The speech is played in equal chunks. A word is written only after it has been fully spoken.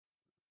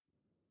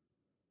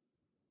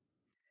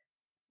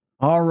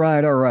All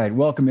right, all right.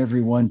 Welcome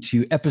everyone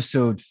to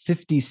episode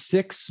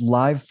 56,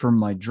 live from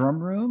my drum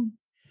room.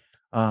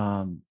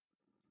 Um,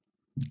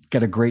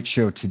 Got a great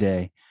show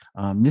today.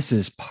 This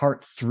is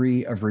part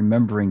 3 of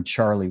Remembering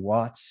Charlie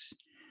Watts.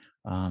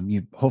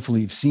 Hopefully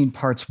you've seen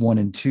parts 1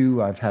 and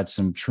 2. I've had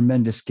some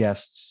tremendous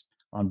guests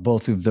on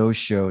both of those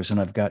shows,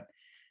 and I've got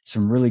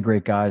some really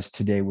great guys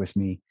today with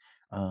me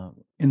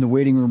in the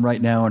waiting room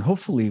right now, and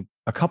hopefully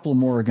a couple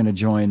more are going to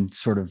join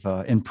sort of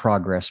in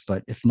progress,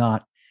 but if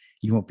not,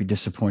 you won't be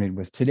disappointed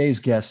with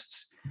today's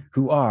guests,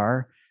 who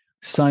are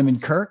Simon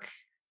Kirke,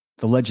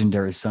 the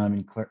legendary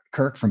Simon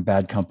Kirke from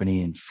Bad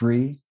Company and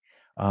Free,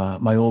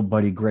 my old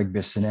buddy Gregg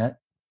Bissonette,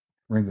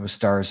 Ringo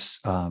Starr's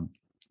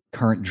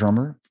current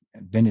drummer,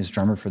 been his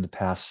drummer for the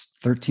past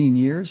 13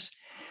 years,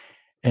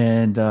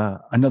 and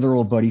another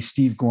old buddy,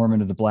 Steve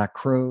Gorman of the Black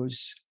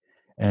Crowes,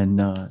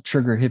 and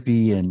Trigger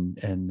Hippy, and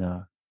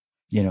a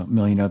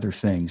million other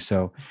things.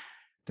 So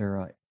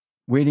they're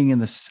waiting in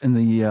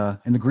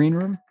the green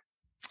room.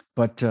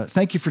 But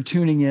thank you for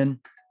tuning in.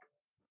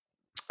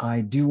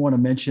 I do want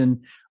to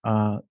mention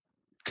to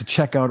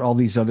check out all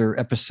these other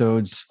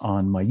episodes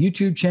on my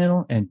YouTube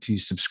channel and to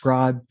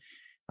subscribe.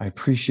 I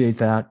appreciate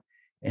that.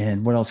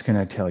 And what else can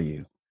I tell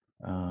you?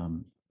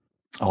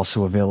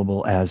 Also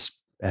available as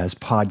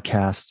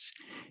podcasts.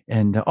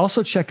 And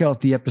also check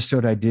out the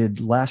episode I did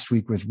last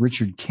week with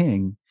Richard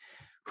King,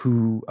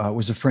 who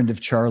was a friend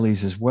of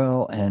Charlie's as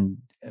well, and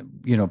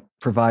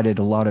provided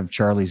a lot of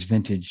Charlie's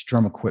vintage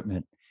drum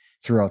equipment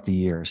throughout the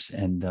years.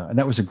 And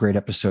that was a great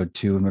episode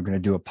too. And we're going to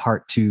do a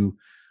part 2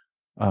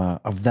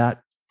 of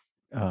that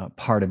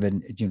part of it,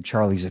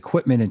 Charlie's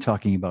equipment and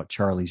talking about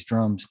Charlie's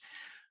drums.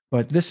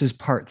 But this is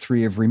part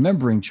 3 of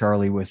Remembering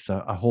Charlie with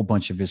a whole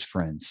bunch of his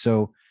friends.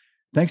 So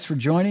thanks for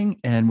joining.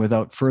 And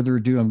without further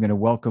ado, I'm going to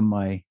welcome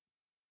my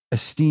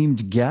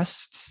esteemed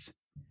guests.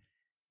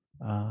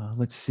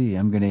 Let's see,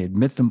 I'm going to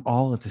admit them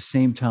all at the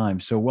same time.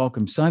 So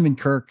welcome Simon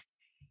Kirke,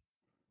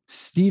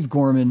 Steve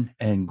Gorman,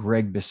 and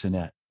Gregg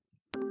Bissonette.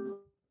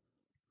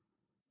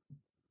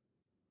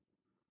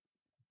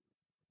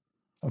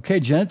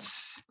 Okay,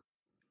 gents,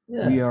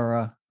 We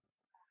are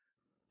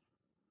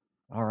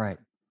all right.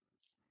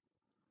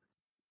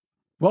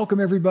 Welcome,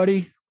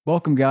 everybody.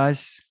 Welcome,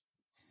 guys.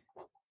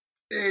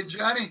 Hey,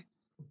 Johnny.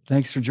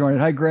 Thanks for joining.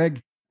 Hi,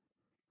 Gregg.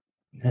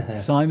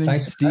 Simon,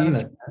 Thanks,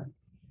 Steve.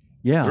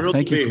 Yeah, Thrilled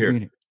thank to you be for here.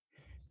 being here.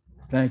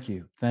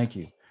 Thank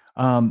you.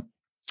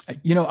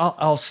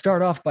 I'll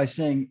start off by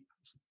saying,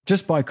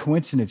 just by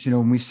coincidence,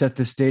 when we set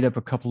this date up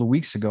a couple of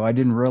weeks ago, I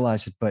didn't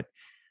realize it, but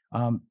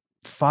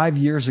 5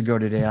 years ago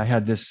today, I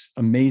had this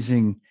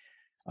amazing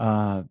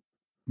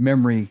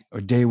memory or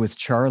day with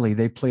Charlie.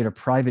 They played a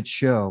private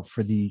show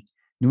for the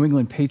New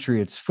England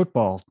Patriots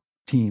football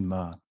team,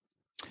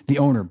 the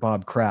owner,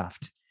 Bob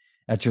Kraft,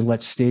 at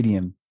Gillette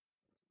Stadium.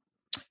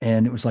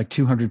 And it was like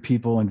 200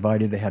 people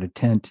invited. They had a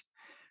tent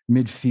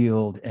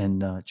midfield,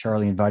 and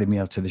Charlie invited me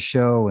out to the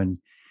show. And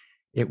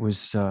it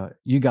was,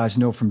 you guys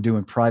know from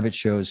doing private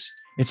shows,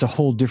 it's a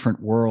whole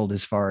different world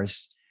as far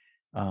as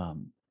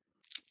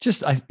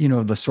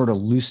the sort of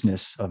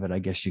looseness of it, I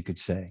guess you could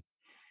say.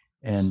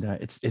 And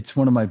it's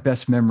one of my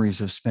best memories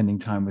of spending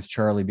time with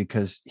Charlie,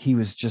 because he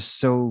was just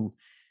so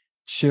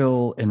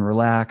chill and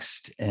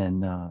relaxed,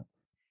 and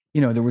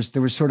there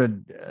was sort of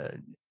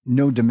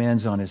no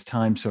demands on his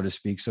time, so to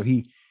speak. So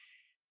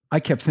I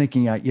kept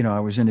thinking I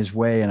was in his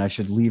way and I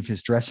should leave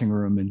his dressing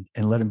room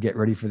and let him get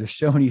ready for the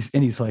show. And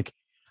he's like,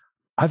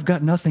 I've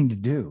got nothing to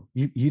do.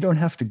 You don't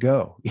have to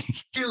go.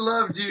 He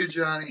loved you,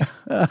 Johnny.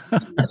 Well,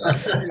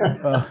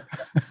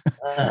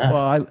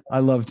 I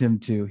loved him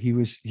too. He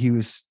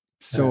was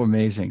so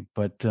amazing.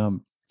 But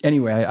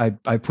anyway,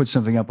 I put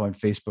something up on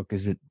Facebook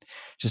because it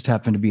just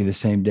happened to be the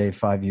same day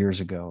 5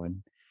 years ago.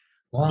 And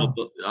Wow.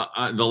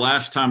 The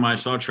last time I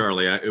saw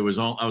Charlie, I was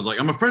like,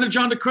 I'm a friend of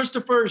John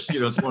DeChristopher's.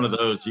 It's one of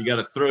those, you got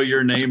to throw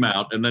your name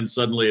out and then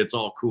suddenly it's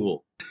all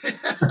cool.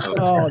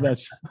 Oh,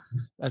 that's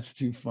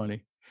too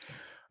funny.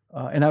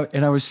 And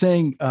I was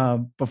saying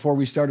before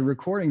we started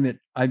recording that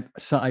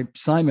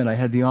Simon, I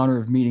had the honor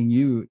of meeting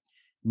you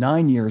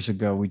 9 years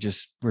ago. We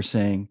just were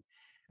saying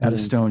at a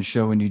Stone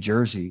show in New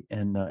Jersey,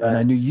 and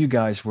I knew you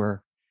guys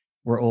were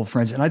old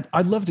friends. And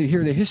I'd love to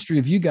hear the history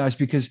of you guys,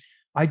 because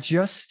I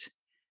just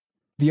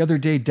the other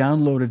day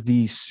downloaded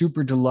the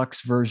super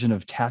deluxe version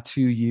of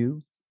Tattoo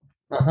You.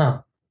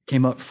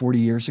 Came out 40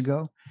 years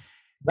ago.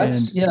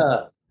 That's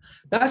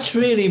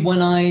really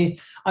when I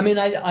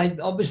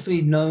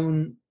obviously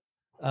known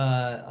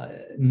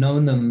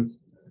them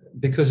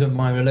because of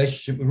my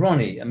relationship with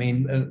Ronnie. I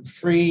mean,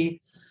 Free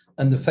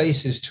and the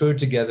Faces toured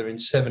together in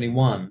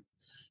 '71.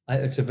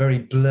 It's a very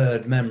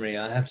blurred memory,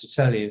 I have to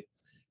tell you.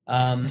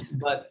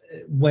 But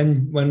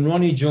when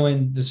Ronnie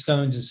joined the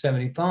Stones in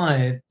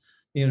 '75,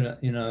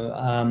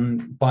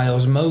 by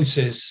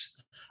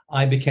osmosis,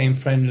 I became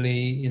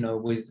friendly,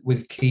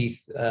 with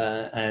Keith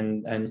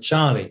and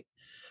Charlie.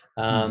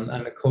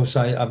 And of course,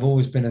 I've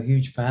always been a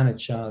huge fan of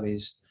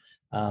Charlie's.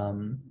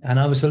 And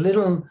I was a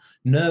little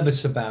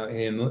nervous about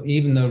him,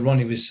 even though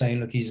Ronnie was saying,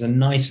 look, he's the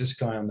nicest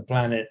guy on the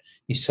planet.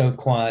 He's so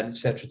quiet, et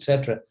cetera, et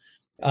cetera.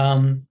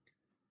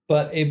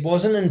 But it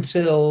wasn't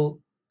until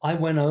I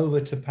went over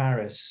to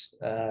Paris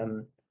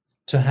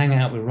to hang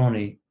out with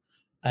Ronnie,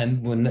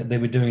 and when they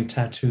were doing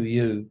Tattoo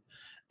You,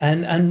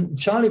 and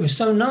Charlie was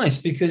so nice,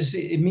 because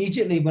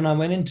immediately when I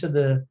went into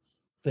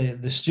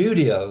the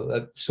studio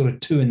at sort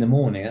of 2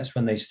 a.m, that's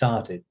when they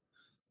started,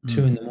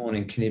 2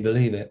 a.m. Can you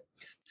believe it?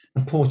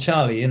 And poor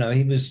Charlie,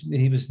 he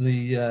was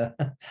the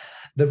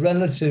the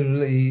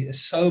relatively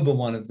sober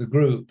one of the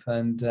group,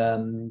 and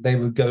they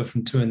would go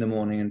from 2 a.m.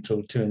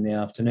 until 2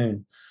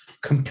 p.m,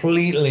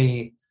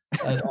 completely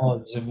at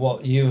odds of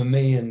what you and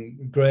me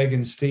and Greg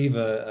and Steve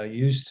are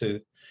used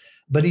to.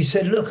 But he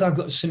said, "Look, I've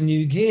got some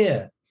new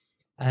gear."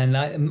 And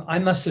I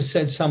must have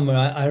said somewhere,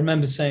 I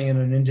remember saying in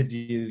an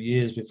interview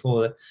years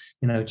before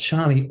that,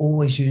 Charlie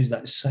always used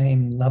that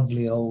same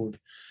lovely old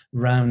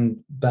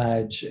round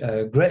badge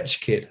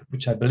Gretsch kit,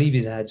 which I believe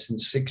he'd had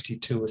since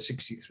 62 or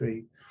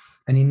 63.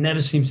 And he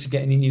never seems to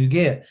get any new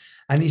gear.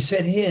 And he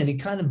said here, and he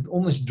kind of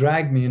almost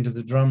dragged me into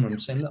the drum room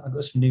saying, "Look, I've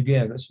got some new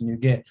gear,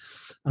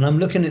 And I'm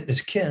looking at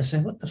this kit and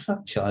saying, "What the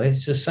fuck, Charlie?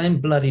 It's the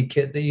same bloody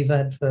kit that you've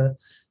had for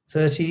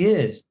 30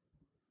 years.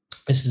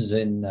 This is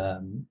in,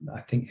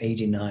 I think,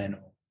 89,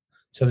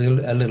 so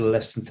a little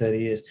less than 30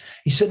 years.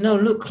 He said, "No,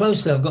 look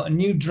closely. I've got a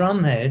new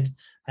drum head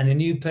and a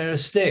new pair of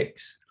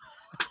sticks."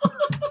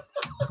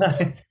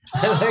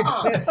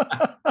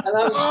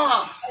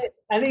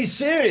 And he's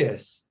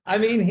serious. I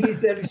mean,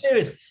 he's dead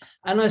serious.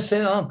 And I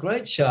said, "Oh,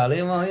 great,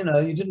 Charlie. Well,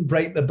 you didn't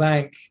break the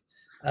bank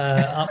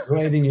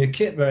upgrading your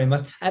kit very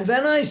much." And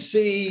then I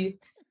see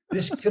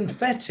this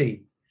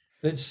confetti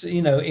that's,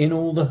 in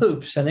all the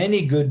hoops. And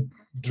any good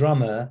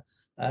drummer,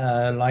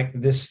 like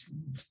this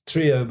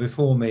trio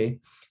before me,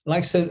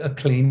 likes a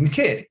clean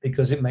kit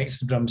because it makes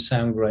the drums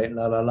sound great,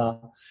 la, la, la.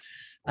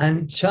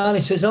 And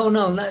Charlie says, "Oh,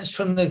 no, that's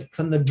from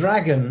the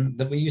Dragon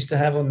that we used to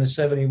have on the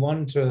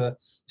 71 tour,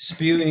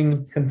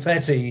 spewing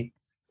confetti,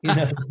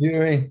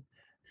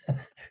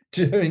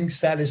 during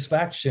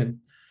Satisfaction."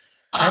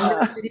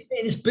 And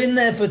it's been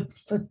there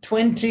for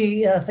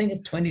 20, I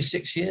think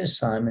 26 years,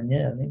 Simon.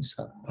 Yeah, I think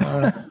so.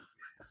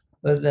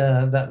 But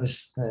that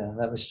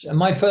was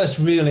my first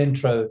real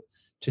intro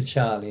to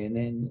Charlie, and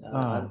then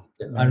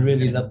I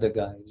really love the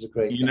guy. He's a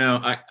great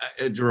guy.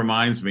 It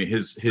reminds me,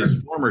 his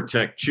former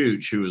tech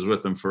Chooch, who was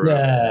with them for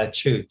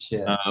Chooch,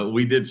 yeah.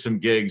 We did some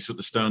gigs with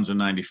the Stones in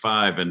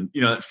 '95, and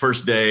that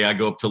first day I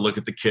go up to look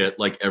at the kit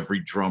like every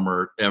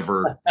drummer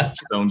ever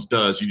Stones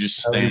does. You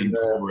just stand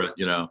for it,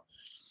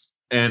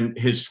 And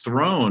his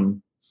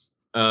throne,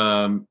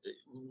 the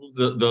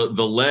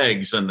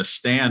legs and the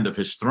stand of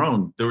his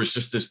throne, there was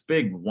just this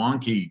big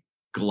wonky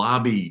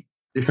globby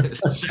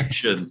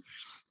section.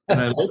 And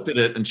I looked at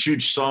it, and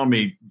Chooch saw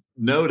me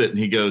note it, and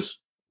he goes,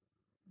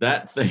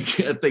 that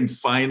thing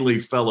finally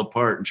fell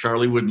apart, and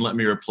Charlie wouldn't let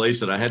me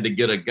replace it. I had to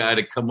get a guy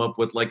to come up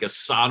with like a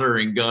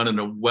soldering gun and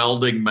a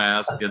welding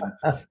mask and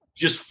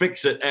just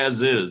fix it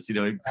as is. He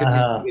couldn't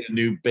get a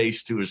new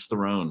base to his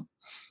throne.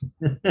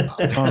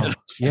 I'm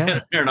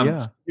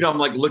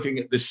like looking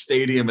at this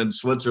stadium in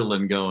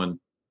Switzerland going,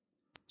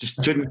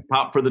 just couldn't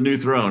pop for the new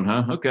throne,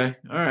 huh? Okay.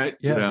 All right.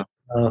 Yeah.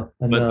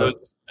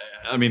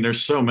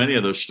 There's so many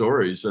of those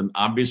stories, and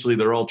obviously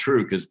they're all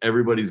true because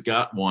everybody's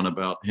got one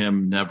about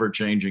him never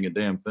changing a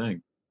damn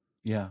thing.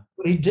 Yeah.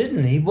 But he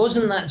didn't. He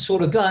wasn't that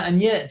sort of guy.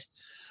 And yet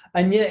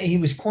he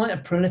was quite a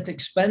prolific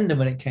spender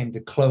when it came to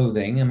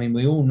clothing. I mean,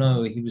 we all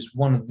know he was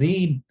one of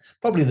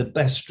probably the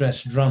best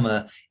dressed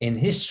drummer in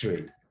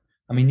history.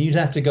 I mean, you'd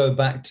have to go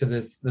back to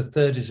the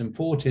 30s and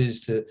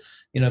 40s to,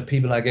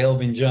 people like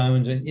Elvin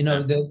Jones and,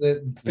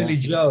 the Philly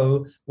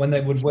Joe, when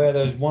they would wear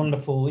those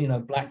wonderful,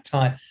 black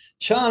tie.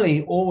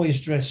 Charlie always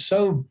dressed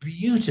so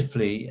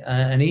beautifully,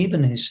 and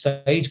even his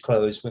stage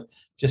clothes were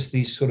just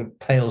these sort of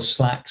pale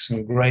slacks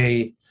and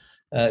gray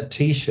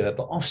T-shirt.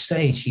 But off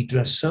stage, he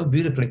dressed so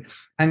beautifully.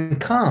 And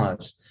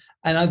cars.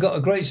 And I got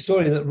a great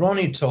story that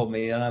Ronnie told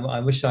me, and I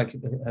wish I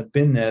could have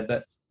been there,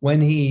 but when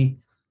he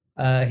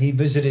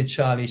visited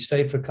Charlie,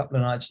 stayed for a couple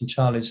of nights in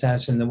Charlie's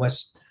house in the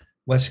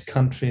west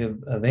country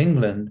of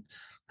England.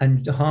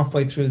 And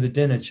halfway through the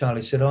dinner,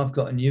 Charlie said, "Oh, I've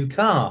got a new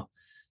car."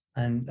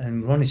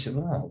 And Ronnie said,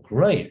 "Oh,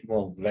 great.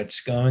 Well, let's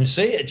go and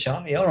see it,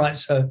 Charlie." All right.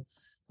 So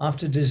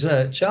after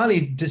dessert,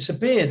 Charlie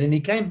disappeared, and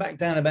he came back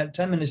down about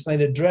 10 minutes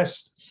later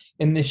dressed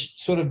in this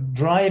sort of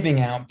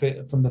driving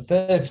outfit from the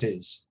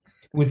 30s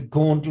with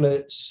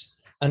gauntlets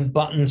and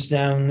buttons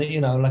down,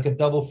 like a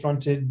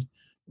double-fronted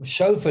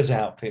chauffeur's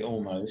outfit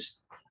almost.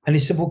 And he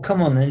said, "Well,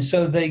 come on then."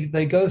 So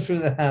they go through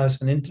the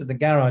house and into the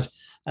garage,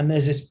 and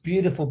there's this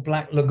beautiful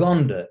black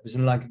Lagonda. It was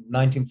like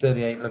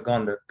 1938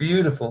 Lagonda,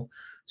 beautiful.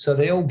 So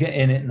they all get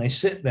in it, and they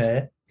sit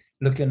there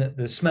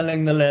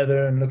smelling the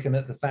leather and looking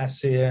at the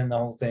fascia and the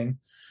whole thing.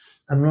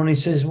 And Ronnie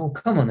says, "Well,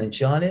 come on then,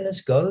 Charlie,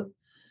 let's go."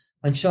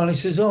 And Charlie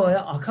says, "Oh,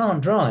 I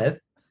can't drive.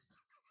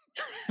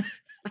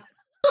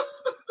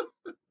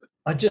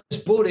 I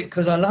just bought it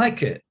because I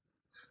like it."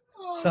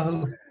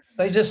 So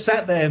they just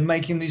sat there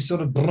making these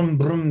sort of brum,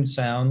 brum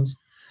sounds.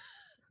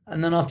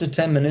 And then after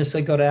 10 minutes,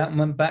 they got out and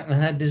went back and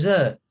had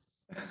dessert.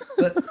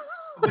 But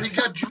he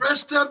got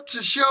dressed up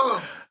to show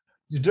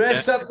him.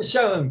 Dressed up to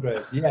show him,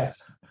 Greg,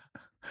 yes.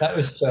 That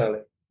was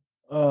Charlie.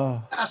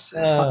 Oh, That's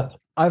it.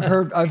 I've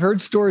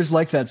heard stories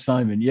like that,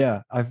 Simon.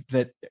 Yeah,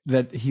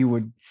 that he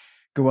would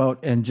go out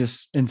and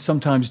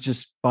sometimes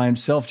just by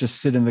himself,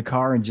 just sit in the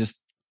car and just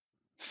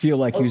feel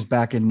like he was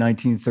back in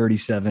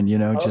 1937.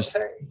 Just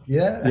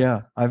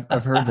yeah.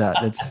 I've heard that.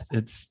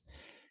 It's.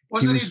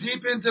 Wasn't he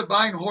deep into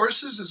buying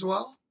horses as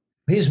well?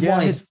 His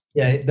wife,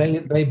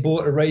 they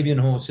bought Arabian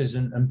horses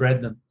and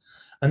bred them.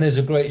 And there's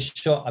a great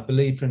shot, I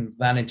believe, from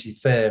Vanity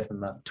Fair from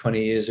about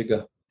 20 years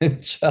ago.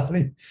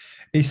 Charlie,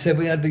 he said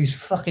we had these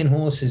fucking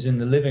horses in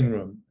the living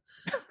room.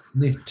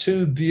 These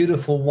two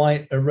beautiful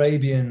white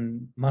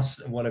Arabian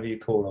whatever you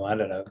call them, I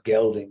don't know,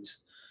 geldings.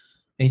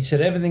 And he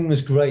said everything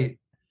was great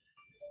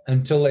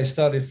until they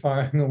started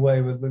firing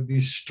away with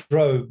these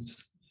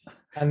strobes,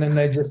 and then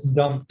they just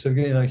dumped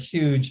a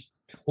huge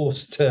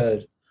horse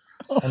turd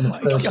on the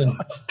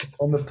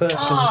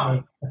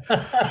person.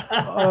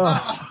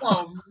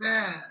 Oh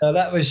man!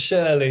 That was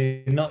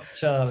Shirley, not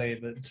Charlie,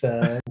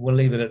 but we'll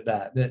leave it at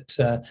that.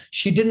 That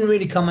she didn't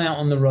really come out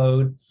on the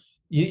road.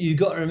 You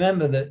got to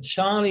remember that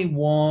Charlie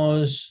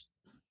was,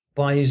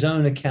 by his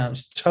own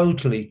accounts,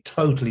 totally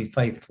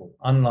faithful,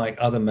 unlike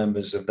other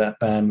members of that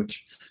band,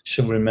 which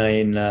shall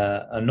remain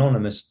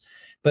anonymous.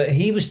 But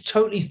he was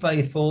totally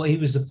faithful. He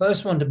was the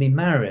first one to be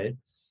married.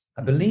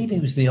 I believe he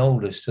was the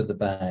oldest of the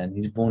band.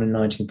 He was born in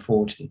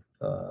 1940,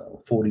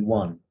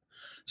 41.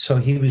 So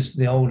he was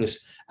the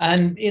oldest.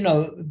 And,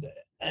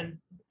 and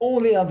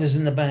all the others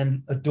in the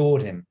band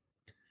adored him.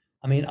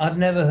 I mean, I've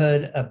never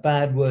heard a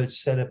bad word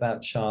said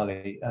about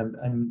Charlie.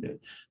 And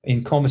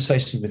in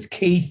conversations with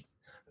Keith,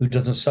 who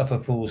doesn't suffer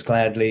fools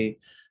gladly,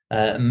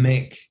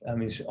 Mick, I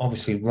mean,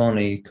 obviously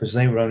Ronnie, because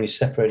they were only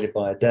separated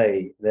by a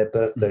day. Their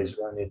birthdays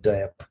were only a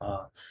day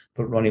apart.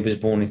 But Ronnie was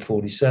born in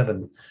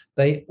 47.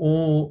 They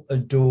all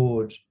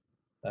adored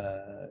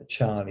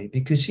Charlie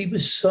because he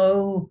was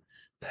so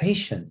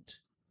patient,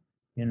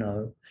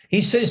 He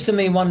says to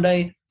me one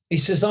day, he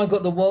says, I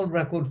got the world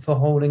record for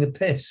holding a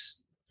piss.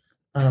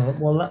 And I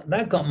went, well,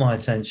 that got my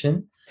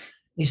attention.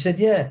 He said,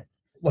 yeah,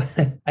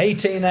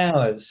 18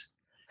 hours.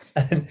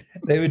 And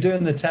they were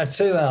doing the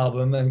Tattoo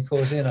album. And of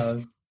course,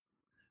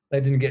 they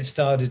didn't get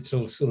started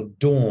till sort of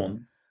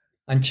dawn.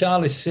 And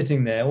Charlie's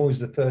sitting there, always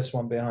the first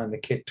one behind the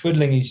kit,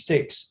 twiddling his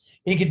sticks.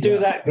 He could do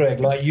that, Greg,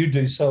 like you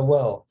do so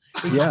well.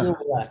 He could do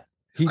that.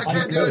 I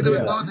can't do it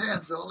with both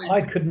hands.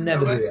 I could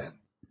never do that.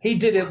 He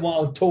did it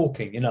while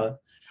talking,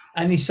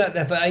 And he sat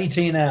there for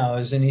 18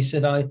 hours, and he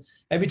said,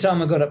 every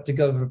time I got up to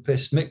go for a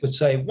piss, Mick would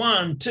say,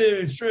 1,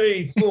 2,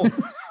 3, 4.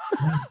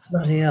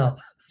 Bloody hell.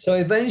 So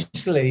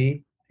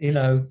eventually,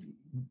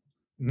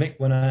 Mick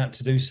went out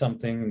to do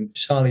something, and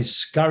Charlie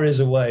scurries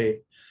away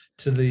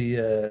to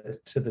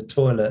the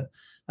toilet,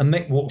 and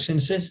Mick walks in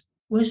and says,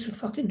 where's the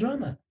fucking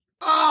drummer?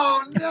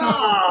 Oh, no.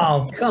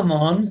 Oh, come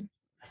on.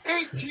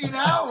 18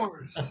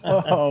 hours.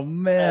 Oh,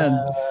 man.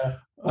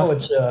 Poor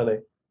Charlie.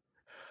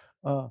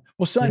 Well,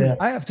 Simon,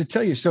 I have to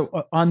tell you.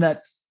 So on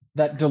that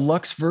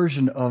deluxe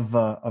version of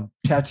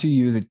Tattoo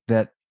You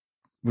that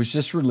was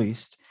just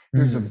released,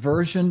 there's a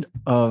version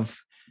of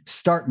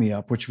 "Start Me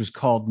Up," which was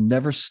called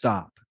 "Never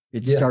Stop."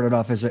 It started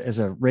off as a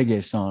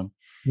reggae song.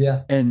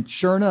 Yeah, and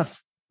sure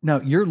enough, now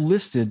you're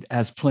listed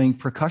as playing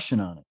percussion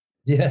on it.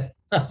 Yeah,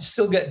 I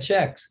still get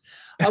checks.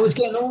 I was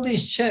getting all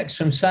these checks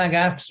from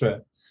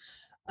SAG-AFTRA,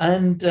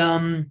 and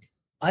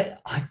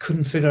I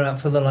couldn't figure out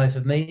for the life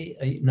of me,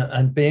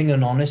 and being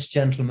an honest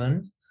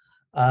gentleman,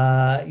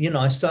 I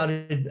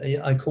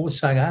called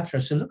SAG-AFTRA. I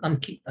said, look,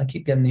 I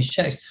keep getting these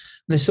checks.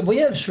 And they said, well,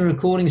 yeah, it's a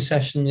recording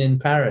session in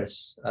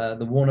Paris,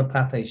 the Warner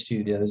Pathé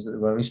Studios at the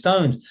Rolling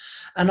Stones.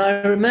 And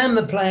I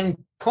remember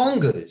playing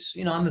congas.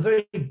 I'm a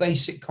very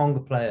basic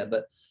conga player,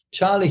 but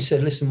Charlie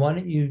said, listen, why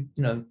don't you,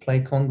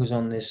 play congas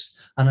on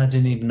this? And I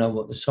didn't even know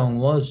what the song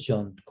was,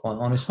 John, quite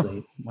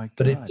honestly.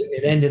 But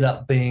it ended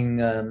up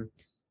being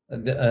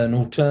an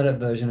alternate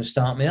version of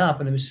Start Me Up,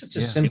 and it was such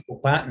a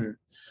simple pattern.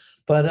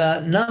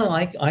 But no,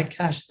 I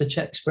cashed the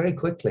checks very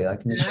quickly, I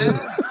can assure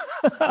you.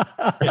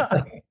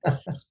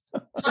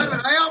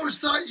 Simon, I always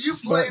thought you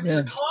played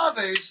the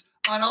claves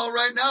on All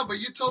Right Now, but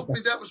you told me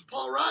that was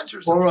Paul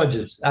Rogers. Paul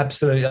Rogers,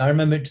 absolutely. I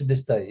remember it to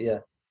this day, yeah.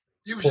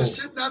 You were just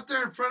sitting out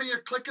there in front of you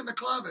clicking the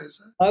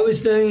claves. Huh? I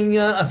was doing,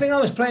 I think I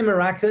was playing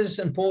maracas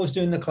and Paul was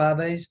doing the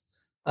claves.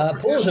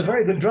 Paul's a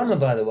very good drummer,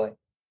 by the way.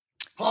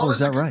 Paul, is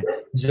that right?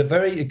 He's a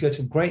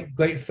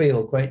great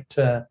feel, great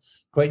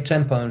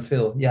tempo and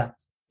feel. Yeah.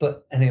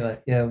 But anyway,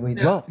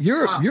 well,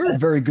 you're a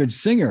very good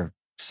singer,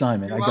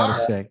 Simon. I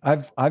gotta say,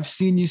 I've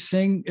seen you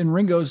sing in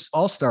Ringo's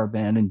All-Star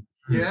Band, and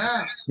you're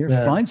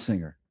a fine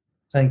singer.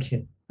 Thank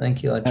you. I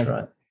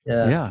try.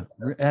 Yeah.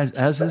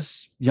 As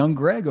is young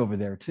Gregg over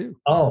there too.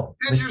 Oh,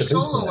 and your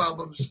solo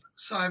albums,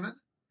 Simon,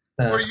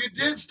 where you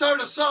did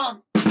start a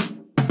song.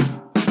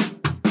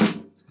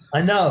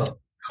 I know.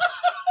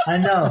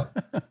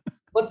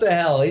 What the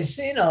hell? It's,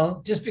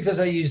 just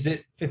because I used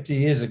it 50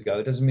 years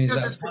ago doesn't mean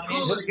it's the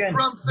coolest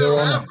drum fill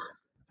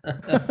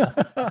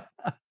ever.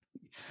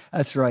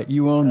 That's right.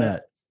 You own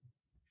that.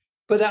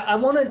 But I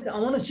want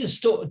to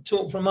just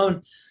talk for a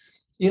moment.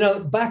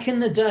 back in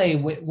the day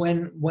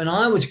when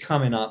I was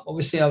coming up,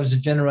 obviously I was a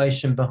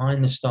generation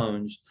behind the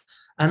Stones,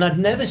 and I'd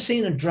never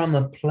seen a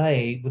drummer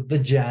play with the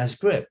jazz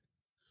grip.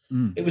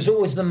 It was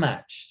always the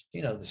match,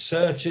 the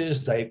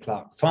Searchers, Dave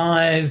Clark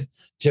 5,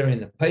 Jerry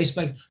and the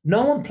Pacemaker.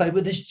 No one played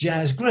with this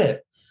jazz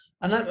grip.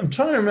 And I'm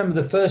trying to remember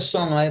the first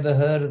song I ever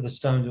heard of the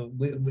Stones.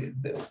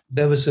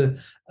 There was a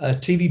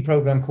TV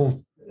program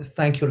called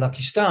Thank Your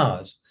Lucky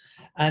Stars.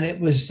 And it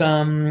was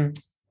the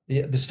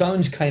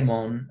Stones came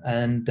on,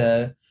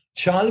 and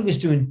Charlie was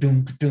doing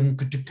dunk,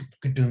 dunk, dunk,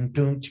 dunk,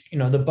 dunk,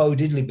 the Bo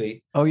Diddley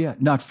beat. Oh, yeah.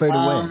 Not Fade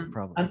Away,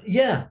 probably.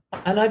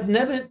 And I'd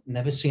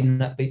never seen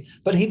that beat.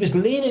 But he was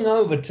leaning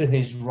over to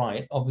his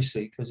right,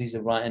 obviously, because he's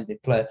a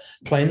right-handed player,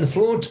 playing the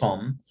floor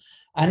tom.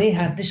 And he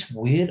had this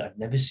weird, I'd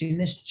never seen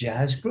this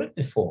jazz grip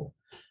before.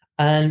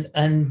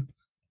 And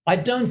I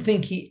don't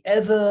think he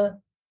ever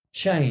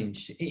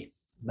changed.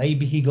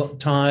 Maybe he got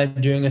tired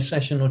during a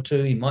session or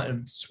two. He might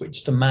have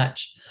switched to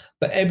match.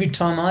 But every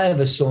time I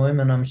ever saw him,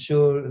 and I'm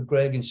sure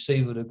Gregg and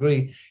Steve would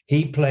agree,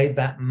 he played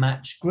that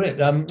match grip,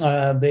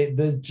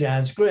 the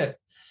jazz grip.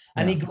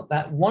 And he got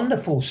that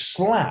wonderful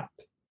slap.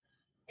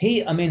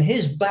 His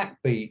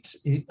backbeat,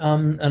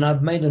 and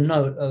I've made a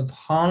note of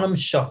Harlem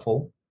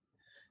Shuffle.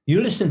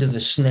 You listen to the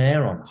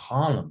snare on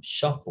Harlem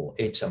Shuffle,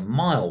 it's a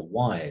mile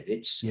wide.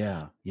 It's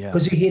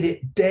because he hit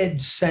it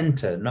dead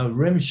center, no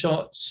rim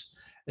shots.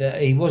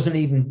 He wasn't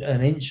even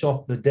an inch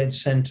off the dead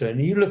center.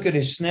 And you look at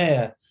his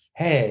snare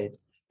head,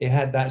 it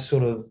had that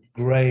sort of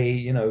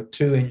gray,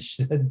 2-inch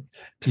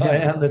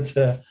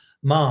diameter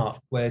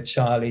mark where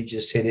Charlie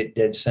just hit it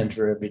dead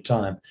center every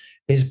time.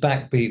 His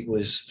backbeat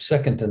was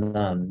second to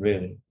none,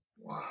 really.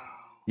 Wow.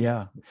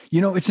 Yeah.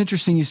 It's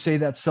interesting you say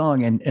that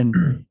song,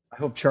 and I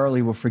hope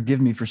Charlie will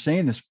forgive me for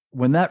saying this.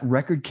 When that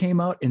record came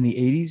out in the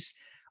 80s,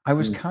 I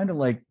was kind of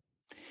like,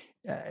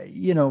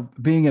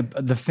 being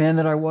the fan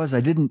that I was, I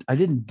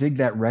didn't dig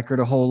that record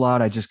a whole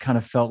lot. I just kind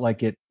of felt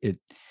like it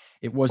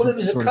wasn't. Well, it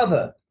was a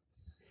cover.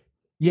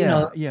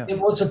 It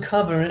was a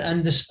cover,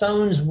 and the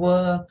Stones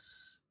were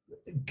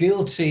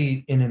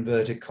guilty, in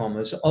inverted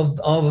commas,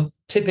 of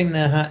tipping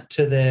their hat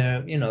to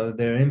their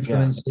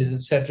influences,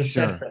 etc.,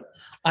 etc. Sure.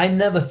 I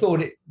never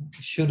thought it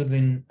should have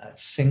been a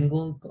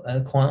single.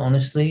 Quite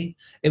honestly,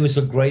 it was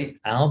a great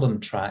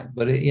album track,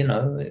 but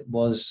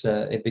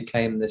it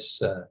became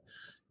this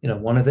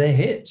one of their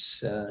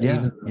hits.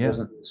 Even if it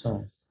wasn't the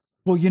song.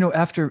 Well,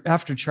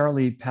 after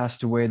Charlie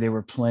passed away, they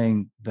were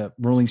playing, the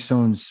Rolling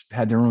Stones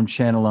had their own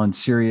channel on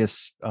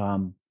Sirius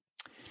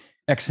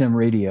XM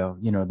radio,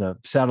 the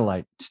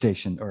satellite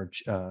station or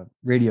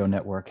radio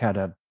network had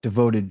a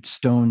devoted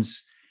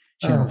Stones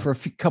channel for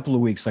a couple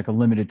of weeks, like a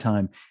limited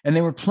time. And they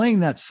were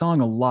playing that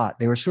song a lot.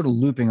 They were sort of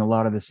looping a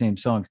lot of the same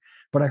songs,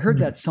 but I heard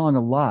that song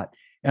a lot.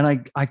 And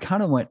I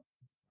kind of went,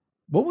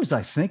 what was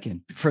I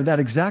thinking? For that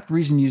exact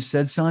reason you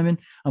said, Simon,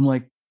 I'm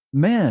like,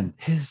 man,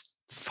 his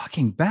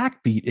fucking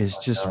backbeat is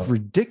just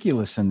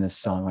ridiculous in this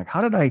song. Like,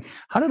 how did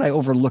I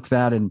overlook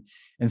that and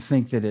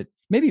think that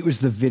maybe it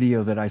was the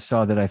video that I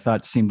saw that I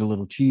thought seemed a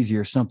little cheesy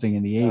or something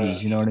in the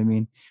 80s, you know what I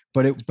mean?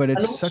 But it's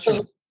also, such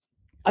a,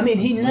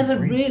 he never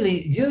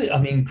really,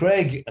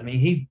 Gregg,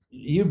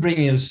 you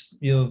bring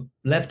your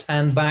left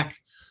hand back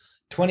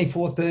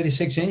 24,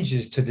 36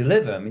 inches to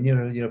deliver.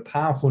 You're a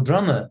powerful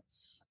drummer.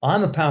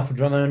 I'm a powerful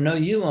drummer, and I know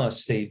you are,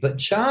 Steve. But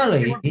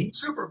Charlie,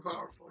 super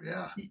powerful,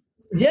 yeah.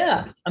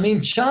 Yeah,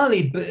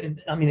 Charlie,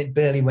 it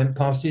barely went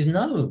past his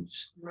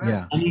nose. Right.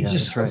 Yeah, and he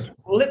just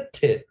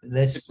flipped it.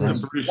 It's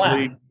the Bruce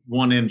Lee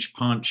 1-inch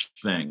punch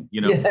thing,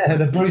 Yeah,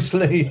 the Bruce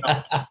Lee.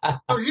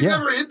 He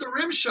never hit the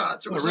rim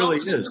shots. It was really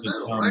always in the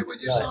middle, right? When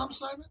you saw him,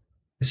 Simon?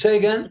 Say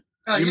again?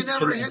 He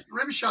never hit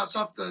rim shots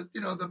off the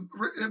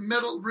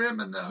middle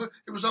rim and the hook.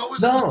 It was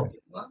always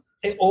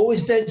it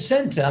always dead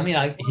center.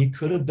 He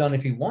could have done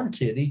if he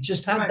wanted. He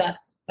just had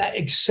that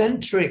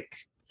eccentric.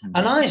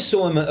 And I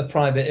saw him at a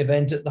private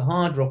event at the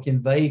Hard Rock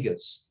in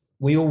Vegas.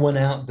 We all went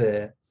out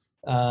there.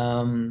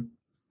 And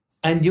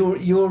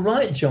you're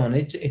right, John.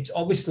 It's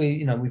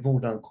obviously, we've all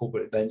done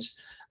corporate events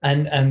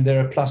and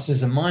there are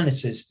pluses and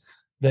minuses.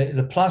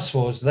 The plus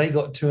was they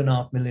got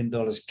 $2.5 million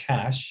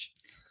cash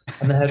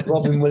and they had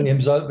Robin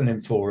Williams opening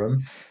for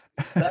them.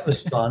 That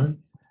was fun.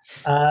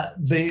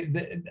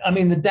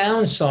 The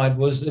downside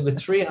was there were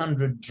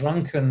 300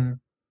 drunken,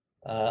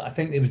 I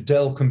think it was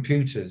Dell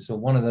Computers or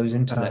one of those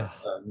internet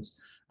firms.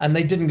 And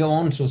they didn't go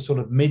on till sort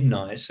of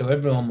midnight, so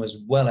everyone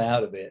was well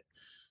out of it.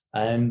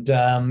 And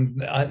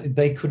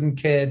they couldn't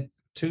care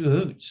two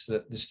hoots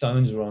that the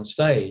Stones were on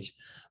stage.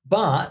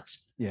 But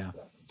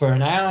for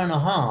an hour and a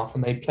half,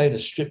 and they played a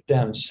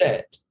stripped-down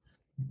set,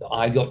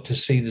 I got to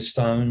see the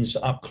Stones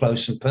up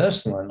close and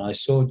personal. And I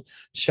saw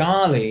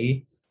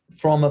Charlie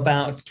from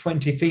about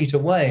 20 feet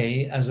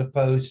away, as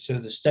opposed to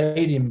the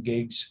stadium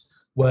gigs,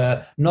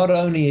 where not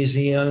only is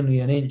he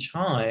only an inch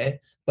high,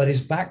 but his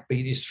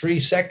backbeat is 3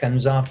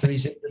 seconds after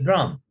he's hit the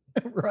drum.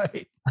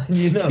 Right.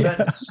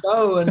 That's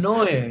so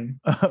annoying.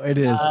 Oh, it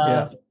is,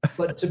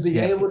 But to be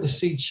able to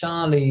see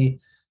Charlie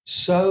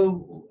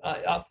so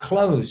up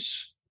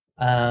close,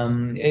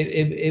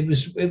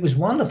 It was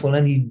wonderful,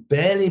 and he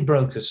barely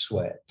broke a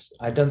sweat.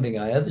 I don't think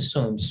I ever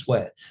saw him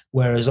sweat,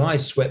 whereas I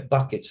sweat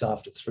buckets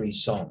after 3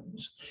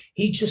 songs.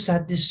 He just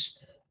had this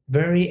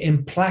very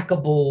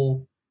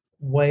implacable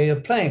way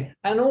of playing,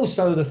 and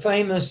also the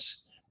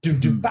famous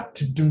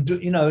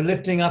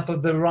lifting up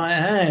of the right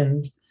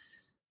hand.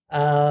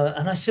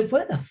 And I said,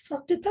 where the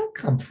fuck did that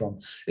come from?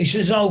 He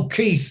says, oh,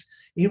 Keith,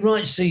 he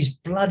writes these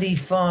bloody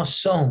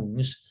fast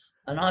songs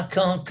and I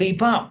can't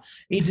keep up.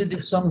 He did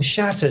this song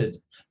Shattered.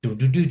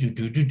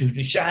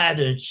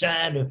 Shattered,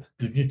 shattered.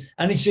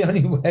 And it's the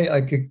only way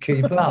I could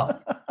keep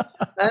up.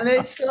 And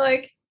it's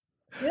like,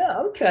 yeah,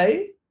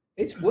 okay,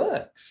 it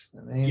works.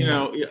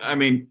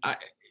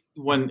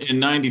 When in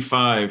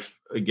 '95,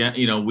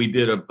 again, we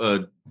did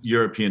a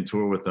European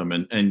tour with them,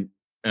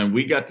 and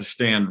we got to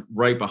stand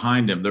right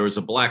behind him. There was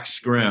a black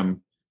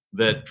scrim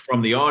that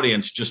from the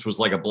audience just was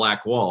like a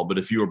black wall. But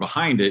if you were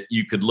behind it,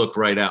 you could look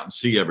right out and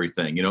see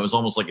everything. It was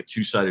almost like a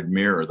 2-sided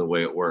mirror, the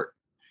way it worked.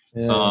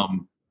 Yeah.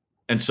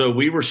 And so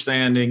we were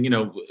standing,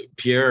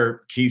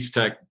 Pierre, Keith's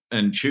tech,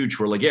 and Chooch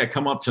were like, yeah,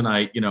 come up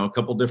tonight, a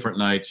couple different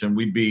nights. And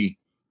we'd be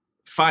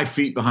 5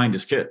 feet behind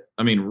his kit.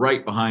 I mean,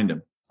 right behind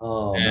him.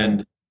 Oh, and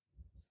man.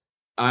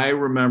 I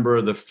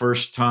remember the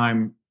first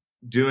time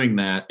doing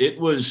that, it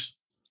was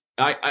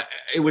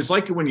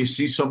like when you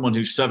see someone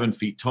who's 7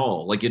 feet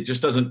tall, like it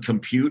just doesn't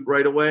compute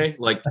right away.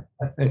 Like,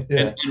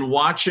 yeah. and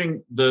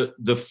watching the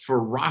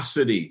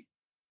ferocity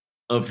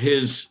of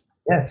his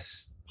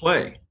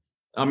play.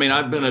 I mean,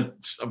 I've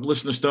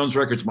listened to Stones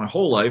records my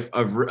whole life.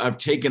 I've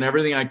taken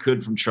everything I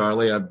could from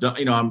Charlie. I've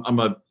done, I'm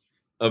a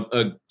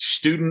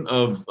student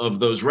of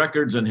those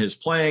records and his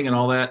playing and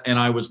all that. And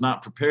I was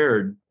not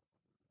prepared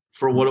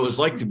for what it was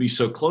like to be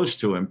so close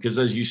to him. Because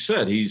as you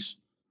said,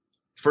 he's,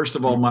 first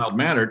of all,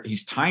 mild-mannered.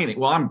 He's tiny.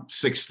 Well, I'm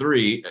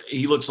 6'3".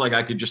 He looks like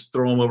I could just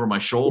throw him over my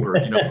shoulder,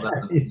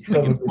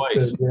 thinking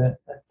twice. Yeah.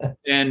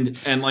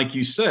 And like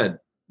you said,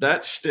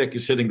 that stick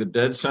is hitting the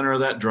dead center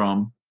of that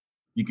drum.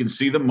 You can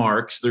see the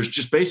marks. There's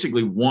just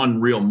basically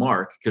one real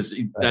mark because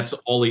that's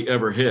all he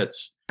ever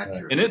hits.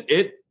 Right. And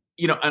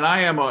and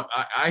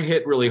I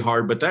hit really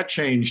hard, but that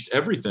changed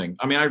everything.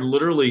 I mean, I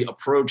literally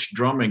approached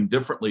drumming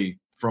differently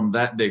from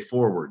that day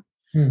forward.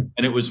 And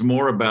it was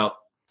more about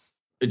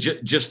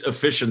just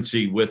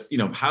efficiency with,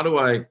 how do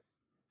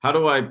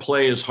I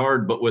play as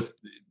hard, but with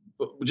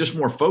just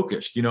more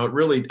focused, it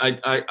really,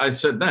 I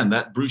said then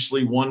that Bruce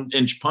Lee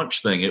 1-inch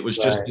punch thing, it was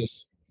just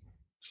this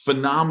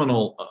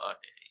phenomenal,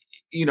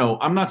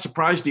 I'm not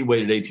surprised he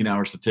waited 18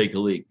 hours to take a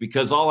leak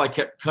because all I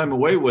kept coming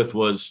away with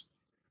was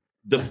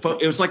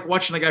it was like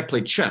watching a guy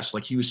play chess.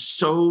 Like he was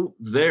so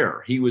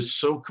there. He was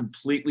so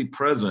completely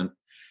present,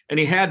 and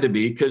he had to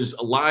be because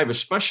live,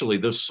 especially,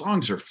 those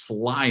songs are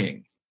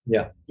flying.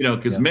 Yeah.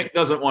 Because Mick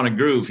doesn't want to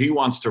groove. He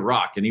wants to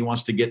rock, and he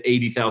wants to get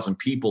 80,000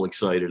 people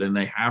excited, and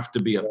they have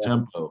to be up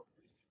tempo.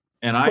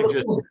 And I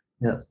just,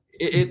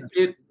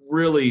 it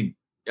really,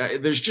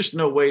 there's just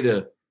no way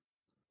to,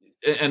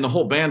 and the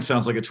whole band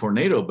sounds like a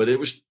tornado, but it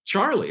was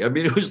Charlie. I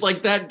mean, it was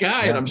like that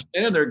guy. And I'm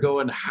standing there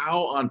going,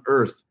 how on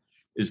earth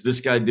is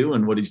this guy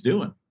doing what he's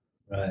doing?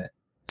 Right.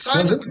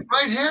 Besides, the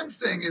right hand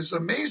thing is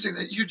amazing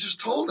that you just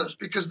told us,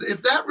 because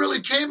if that really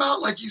came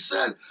out, like you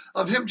said,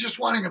 of him just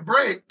wanting a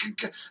break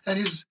and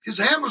his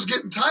hand was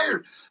getting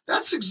tired,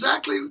 that's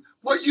exactly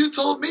what you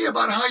told me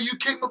about how you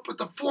came up with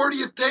the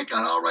 40th take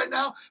on All Right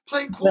Now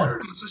playing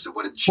quarter notes. I said,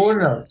 what a genius.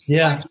 Quarter notes,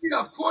 yeah.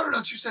 Off quarter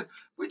notes. You said,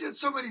 we did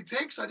so many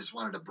takes, I just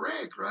wanted a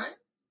break, right?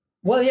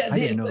 Well, yeah. I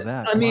didn't know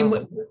that. I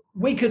mean,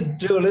 we could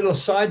do a little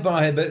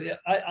sidebar here, but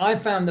I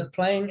found that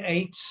playing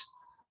eights,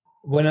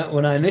 when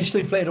I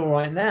initially played All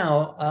Right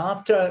Now,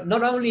 after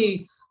not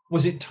only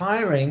was it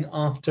tiring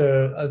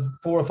after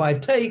 4 or 5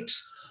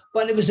 takes,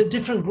 but it was a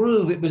different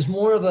groove. It was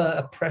more of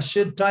a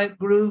pressure type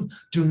groove.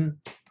 Doom,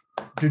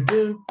 doom,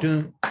 doom,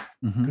 doom.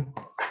 Mm-hmm.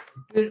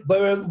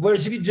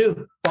 Whereas if you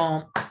do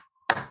bum,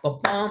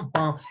 bum, bum,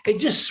 bum, it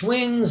just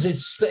swings. It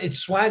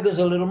swaggers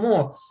a little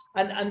more,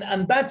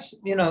 and that's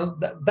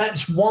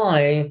that's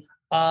why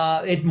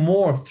it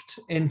morphed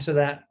into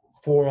that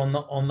 4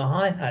 on the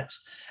hi-hats.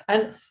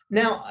 And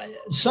now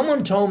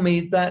someone told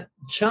me that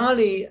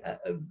Charlie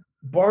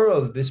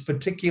borrowed this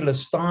particular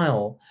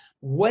style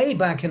way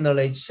back in the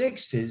late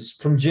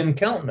 60s from Jim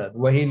Keltner,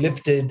 where he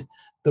lifted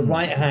the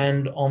right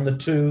hand on the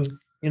 2,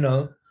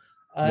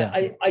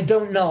 I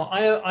don't know.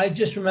 I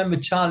just remember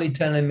Charlie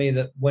telling me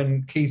that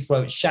when Keith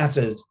wrote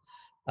Shattered,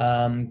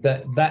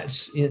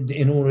 that's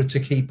in order to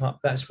keep up,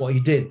 that's what he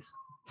did.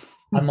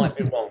 I might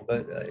be wrong,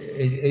 but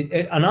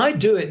and I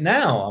do it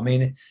now. I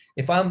mean,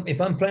 if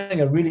I'm playing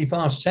a really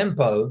fast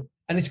tempo,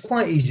 and it's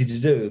quite easy to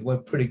do. We're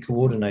pretty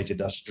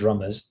coordinated, us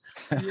drummers.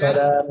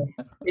 Yeah.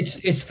 But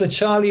it's the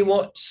Charlie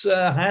Watts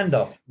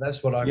handoff.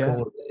 That's what I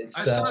call it.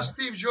 I saw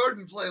Steve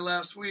Jordan play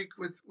last week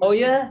with oh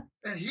yeah,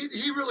 and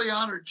he really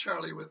honored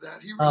Charlie with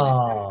that. He really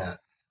did that.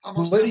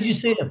 Where did you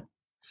see him?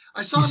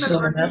 I saw You him at saw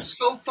the him new at-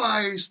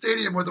 SoFi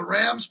Stadium where the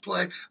Rams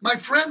play. My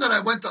friend that I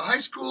went to high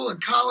school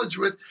and college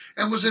with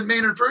and was in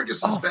Maynard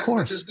Ferguson's Oh, of band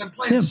course. has been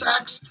playing Tim.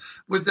 sax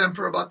with them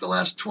for about the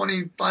last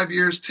 25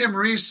 years. Tim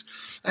Reese,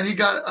 and he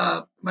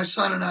got my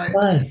son and I,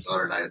 Right.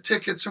 daughter and I, had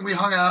tickets, and we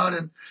hung out,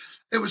 and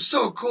it was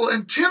so cool.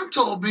 And Tim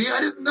told me, I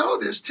didn't know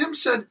this. Tim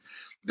said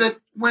that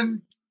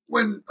when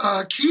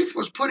Keith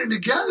was putting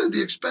together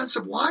the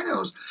Expensive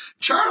Winos,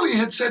 Charlie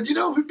had said, you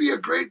know, who'd be a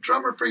great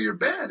drummer for your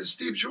band is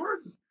Steve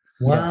Jordan.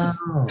 Wow.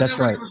 That's And then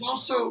when right. he was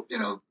also,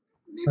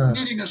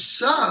 needing a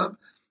sub,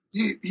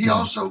 he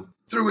also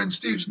threw in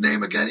Steve's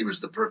name again. He was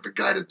the perfect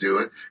guy to do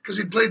it because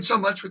he played so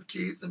much with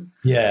Keith. And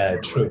Yeah,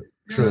 true.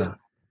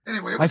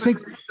 Anyway, it I was think-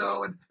 a great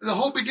show, and the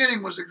whole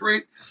beginning was a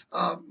great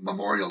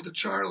memorial to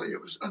Charlie.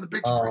 It was on the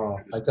big Oh,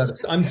 screen.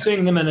 I'm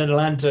seeing them in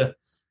Atlanta,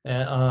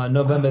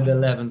 November the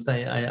 11th.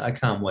 I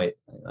can't wait.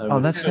 Oh,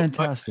 that's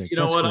fantastic. You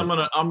know That's what?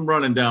 great. I'm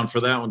running down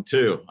for that one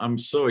too. I'm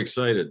so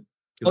excited.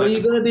 Oh,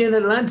 you're going to be in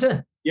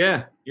Atlanta?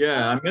 Yeah.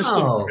 I missed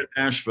them in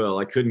Nashville.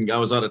 I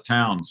was out of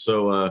town.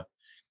 So,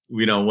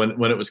 when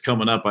it was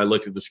coming up, I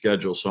looked at the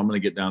schedule. So I'm going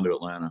to get down to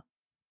Atlanta.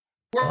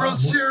 World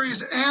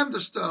Series and the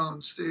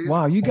Stones, Steve.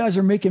 Wow, you guys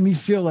are making me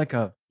feel like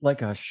a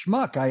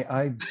schmuck.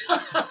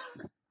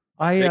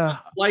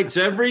 Flights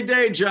every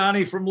day,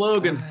 Johnny, from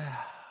Logan.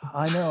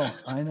 I know.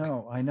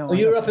 Oh,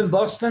 you're up in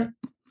Boston?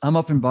 I'm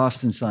up in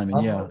Boston, Simon.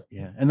 Oh.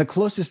 Yeah. And the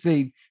closest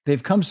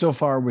they've come so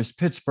far was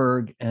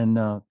Pittsburgh, and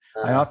I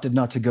opted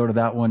not to go to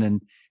that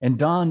one. And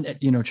Don,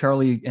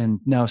 Charlie, and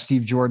now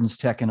Steve Jordan's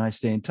tech and I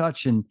stay in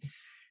touch. And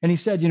he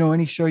said,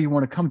 any show you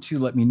want to come to,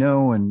 let me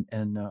know. And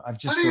I've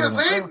just What are you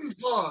waiting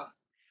for?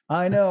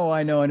 I know.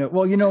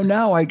 Well,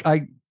 now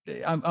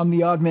I'm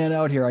the odd man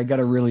out here. I got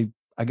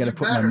to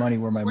put my money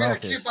where my We're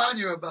mouth going to is. keep on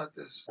you about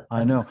this.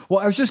 I know. Well,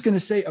 I was just going to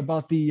say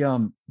about the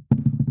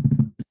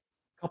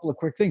couple of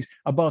quick things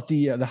about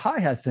the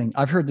hi-hat thing.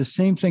 I've heard the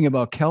same thing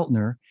about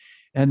Keltner,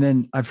 and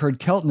then I've heard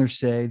Keltner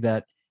say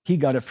that he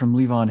got it from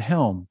Levon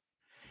Helm,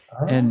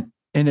 and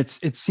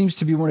it seems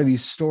to be one of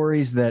these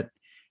stories that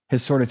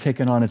has sort of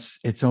taken on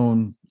its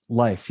own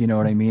life. You know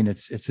what I mean?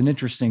 It's an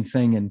interesting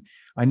thing, and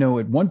I know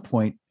at one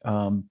point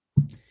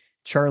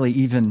Charlie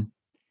even,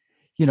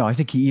 I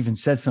think he even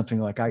said something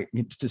like,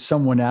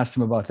 someone asked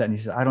him about that, and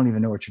he said, I don't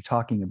even know what you're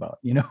talking about,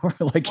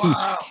 like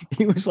Wow.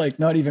 he was like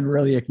not even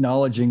really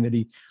acknowledging that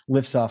he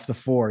lifts off the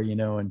four,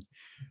 and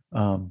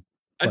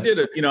I did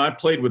it. I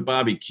played with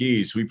Bobby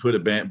Keys. We put a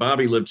band.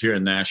 Bobby lived here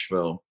in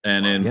Nashville,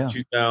 and in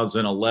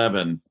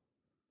 2011,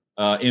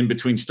 in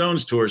between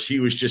Stones tours, he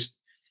was just.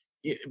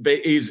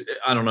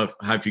 I don't know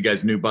if you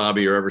guys knew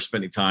Bobby or ever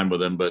spent any time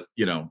with him, but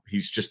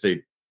he's just a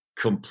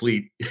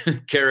complete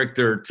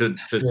character to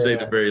say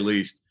the very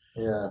least.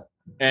 Yeah.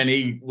 And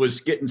he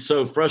was getting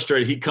so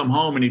frustrated. He'd come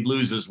home and he'd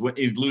lose his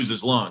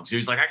lungs. He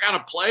was like, I got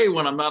to play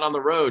when I'm not on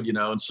the road,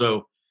 And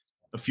so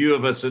a few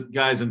of us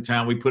guys in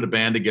town, we put a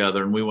band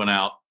together and we went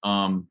out.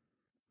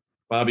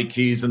 Bobby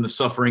Keys and the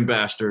Suffering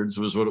Bastards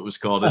was what it was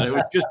called. And it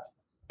was just,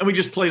 and we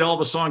just played all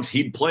the songs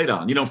he'd played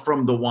on,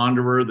 from The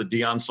Wanderer, the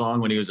Dion song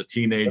when he was a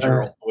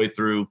teenager, all the way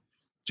through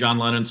John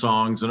Lennon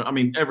songs. And I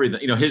mean,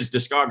 everything, his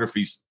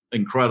discography's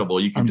incredible.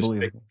 You can just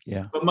pick,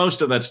 but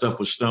most of that stuff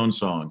was Stone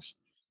songs.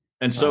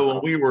 And so when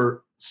we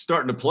were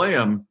starting to play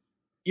them,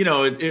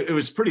 it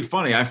was pretty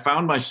funny. I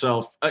found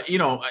myself,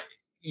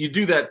 you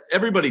do that.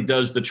 Everybody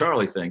does the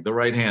Charlie thing, the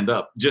right hand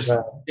up. Just,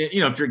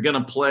 if you're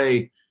going to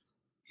play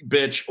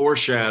Bitch or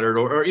Shattered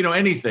or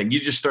anything, you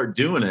just start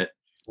doing it.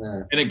 Yeah.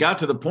 And it got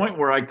to the point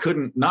where I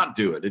couldn't not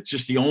do it. It's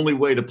just the only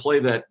way to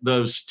play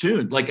those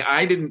tunes. Like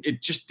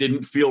it just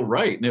didn't feel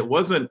right.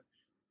 And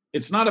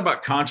it's not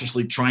about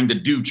consciously trying to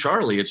do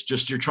Charlie. It's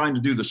just, you're trying to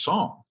do the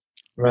song.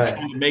 Right. You're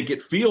trying to make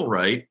it feel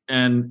right.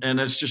 And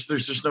it's just,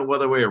 there's just no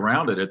other way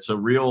around it. It's a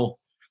real,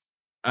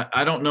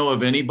 I don't know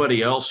of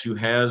anybody else who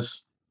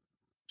has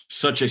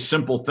such a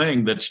simple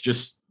thing that's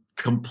just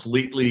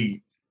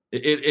completely,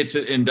 it's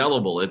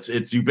indelible.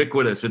 It's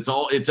ubiquitous.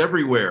 It's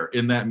everywhere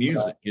in that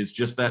music. Right. It's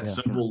just that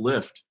simple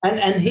lift.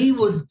 And he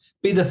would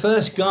be the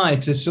first guy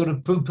to sort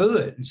of poo-poo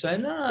it and say,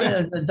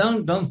 no,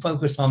 don't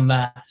focus on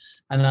that.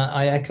 And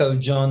I echo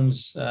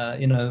John's,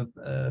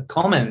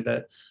 comment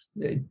that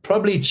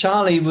probably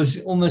Charlie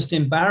was almost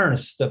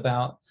embarrassed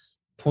about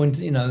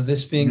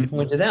this being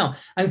pointed out.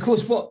 And of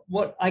course,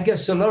 what I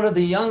guess a lot of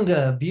the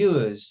younger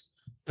viewers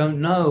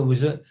don't know was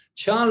that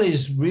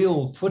Charlie's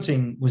real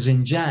footing was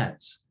in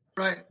jazz.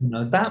 Right.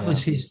 That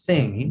was his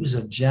thing. He was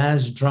a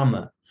jazz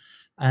drummer.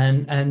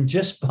 And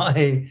just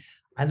by,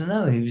 I don't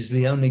know, he was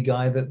the only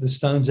guy that the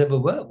Stones ever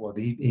worked with.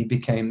 He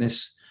became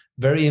this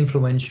very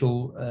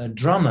influential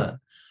drummer.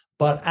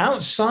 But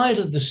outside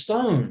of the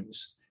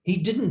Stones, he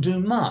didn't do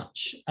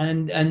much.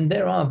 And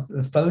there are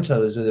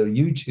photos or there are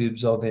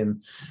YouTubes of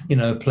him,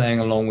 playing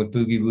along with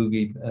boogie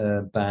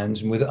woogie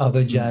bands and with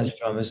other jazz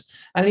drummers.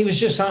 And he was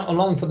just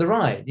along for the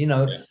ride,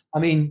 I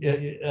mean,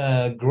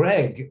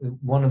 Gregg,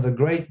 one of the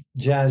great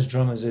jazz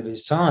drummers of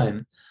his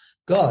time,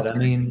 God, I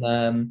mean,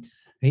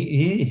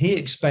 he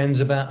expends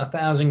about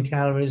 1,000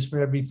 calories for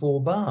every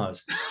 4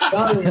 bars.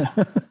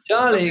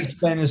 Charlie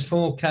expends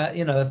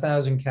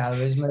 1,000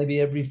 calories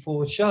maybe every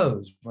 4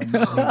 shows when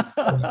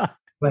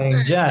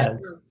playing jazz.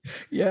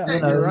 Yeah,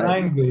 you're right.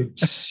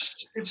 language.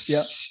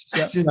 Yeah.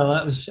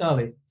 That was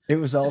Charlie. It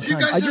was all if time.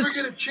 you guys ever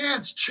get a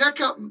chance, check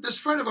out this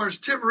friend of ours,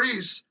 Tim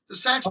Reese, the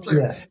sax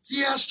player. Yeah.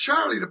 He asked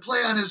Charlie to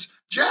play on his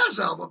jazz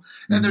album.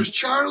 And there's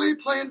Charlie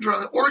playing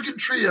organ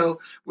trio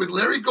with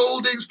Larry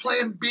Goldings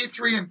playing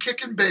B3 and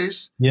kicking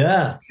bass.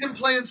 Yeah. Him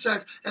playing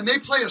sax. And they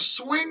play a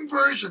swing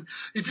version.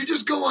 If you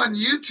just go on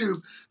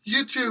YouTube,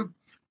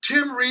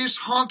 Tim Reese,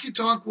 Honky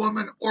Tonk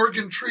Woman,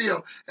 organ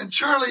trio. And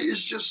Charlie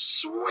is just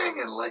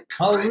swinging like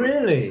crazy. Oh,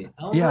 really?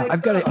 Oh, yeah,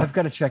 I've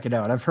got to check it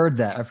out. I've heard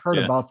that. I've heard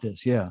about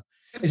this. Yeah.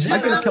 Is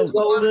that Larry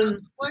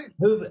Golden?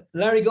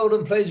 Larry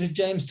Golden plays with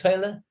James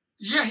Taylor?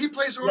 Yeah, he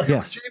plays organ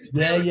with James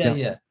Taylor.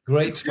 Yeah.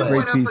 Great Tim player.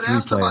 went up and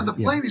asked him on the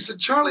plane. He said,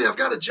 Charlie, I've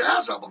got a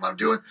jazz album I'm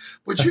doing.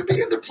 Would you be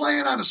into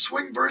playing on a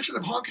swing version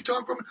of Honky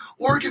Tonk Woman,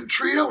 organ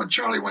trio? And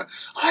Charlie went,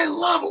 I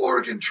love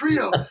organ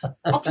trio.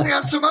 I'll play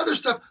on some other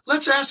stuff.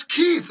 Let's ask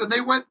Keith. And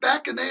they went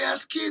back and they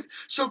asked Keith.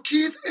 So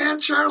Keith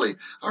and Charlie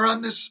are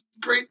on this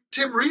great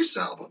Tim Reese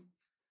album.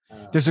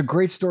 There's a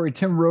great story.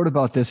 Tim wrote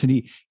about this,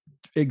 and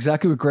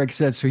exactly what Gregg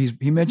said. So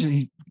he mentioned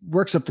he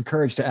works up the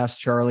courage to ask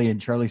Charlie,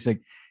 and Charlie's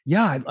like,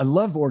 yeah, I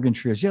love organ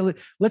trios. Yeah,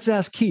 let's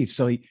ask Keith.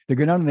 So they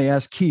go down and they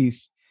ask Keith,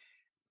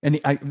 and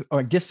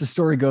I guess the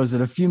story goes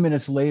that a few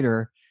minutes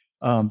later,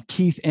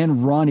 Keith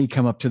and Ronnie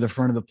come up to the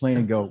front of the plane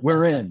and go,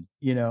 "We're in."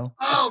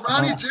 Oh,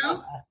 Ronnie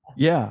too.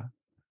 Yeah,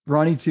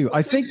 Ronnie too.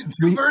 I think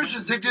two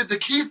versions. They did the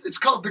Keith. It's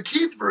called the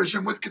Keith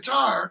version with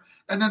guitar,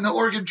 and then the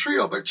organ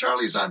trio. But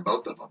Charlie's on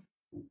both of them.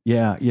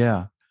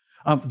 Yeah.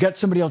 Got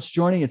somebody else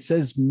joining. It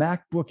says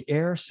MacBook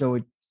Air, so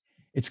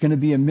it's going to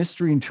be a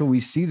mystery until we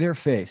see their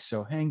face.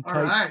 So hang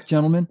tight,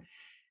 gentlemen.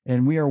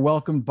 And we are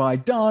welcomed by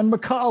Don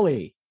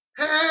McAulay.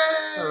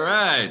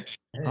 Hey!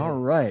 All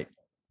right.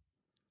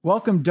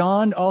 Welcome,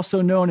 Don,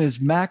 also known as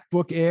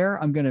MacBook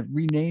Air. I'm going to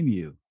rename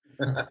you.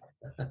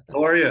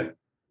 How are you?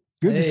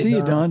 Good to see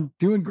you, Don.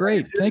 Doing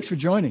great. Thanks for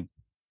joining.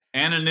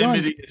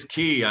 Anonymity is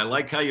key. I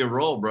like how you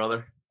roll,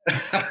 brother.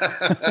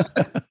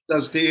 What's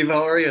up, Steve?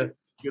 How are you?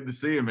 Good to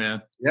see you,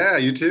 man. Yeah,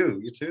 you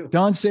too.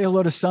 Don, say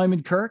hello to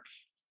Simon Kirke.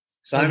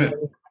 Simon,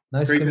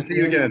 nice great to see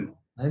you again.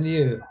 And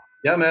you.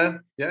 Yeah,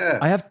 man. Yeah.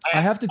 I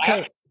have to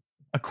tell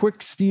a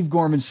quick Steve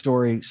Gorman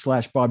story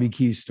 / Bobby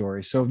Keys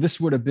story. So this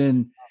would have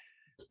been,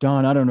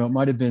 Don, I don't know, it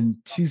might have been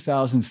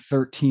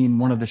 2013,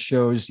 one of the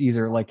shows,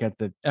 either like at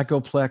the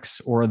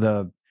Echoplex or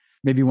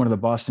maybe one of the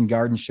Boston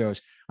Garden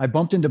shows. I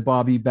bumped into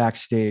Bobby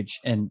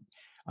backstage, and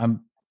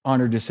I'm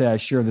honored to say I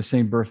share the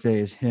same birthday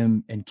as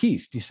him and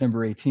Keith,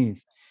 December 18th.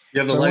 You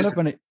have the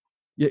license.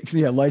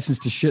 Yeah, license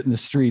to shit in the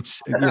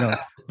streets,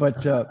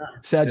 But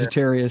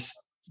Sagittarius,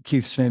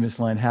 Keith's famous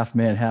line, half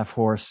man, half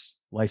horse,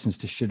 license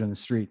to shit on the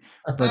street.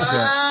 But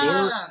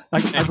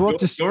I go up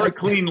to Your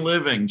clean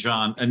living,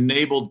 John,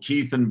 enabled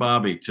Keith and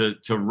Bobby to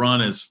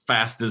run as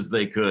fast as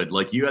they could.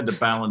 Like, you had to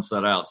balance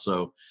that out.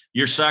 So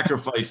your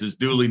sacrifice is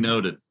duly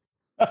noted.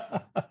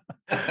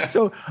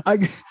 So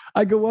I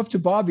go up to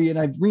Bobby and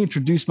I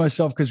reintroduced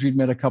myself because we'd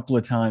met a couple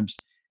of times.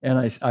 And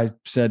I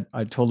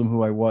told him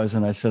who I was,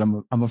 and I said,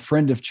 I'm a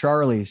friend of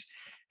Charlie's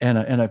and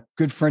a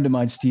good friend of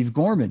mine, Steve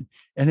Gorman.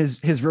 And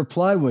his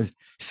reply was,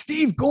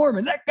 Steve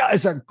Gorman, that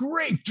guy's a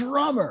great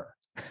drummer.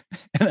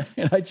 And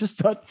I just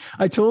thought,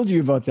 I told you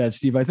about that,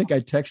 Steve. I think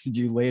I texted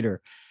you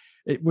later,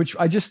 which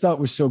I just thought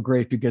was so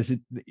great because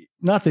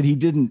not that he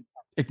didn't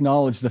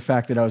acknowledge the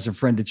fact that I was a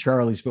friend of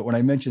Charlie's, but when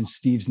I mentioned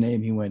Steve's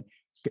name, he went,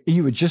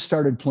 you had just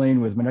started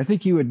playing with him. And I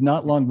think you had,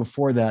 not long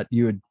before that,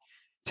 you had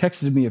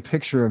texted me a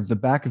picture of the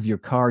back of your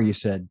car. You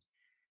said,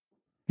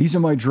 these are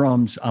my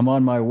drums. I'm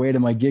on my way to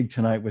my gig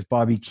tonight with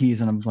Bobby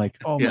Keys. And I'm like,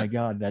 oh my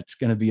God, that's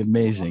going to be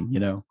amazing.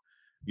 Yeah.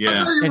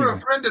 I thought you were a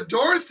friend of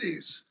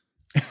Dorothy's.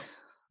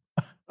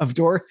 Of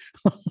Dor?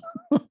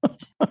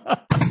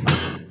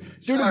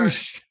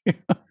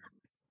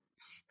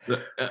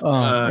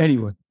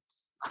 Anyway.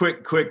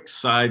 Quick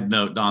side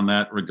note on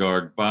that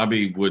regard.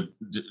 Bobby would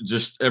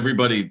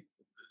everybody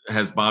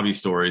has Bobby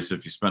stories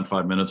if you spend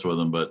 5 minutes with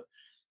him, but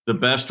the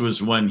best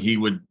was when he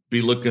would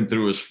be looking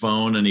through his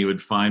phone and he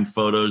would find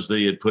photos that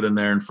he had put in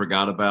there and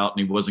forgot about,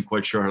 and he wasn't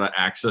quite sure how to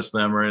access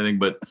them or anything.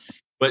 But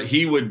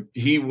he would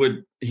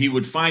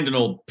find an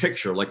old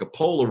picture, like a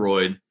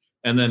Polaroid,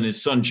 and then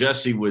his son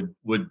Jesse would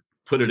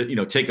put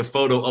it, take a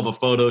photo of a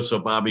photo so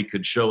Bobby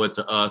could show it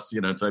to us,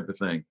 type of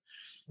thing.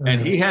 And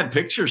he had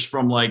pictures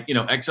from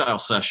Exile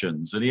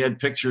Sessions, and he had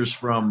pictures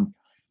from,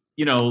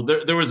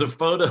 there was a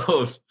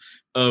photo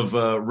of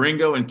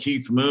Ringo and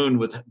Keith Moon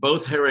with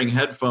both wearing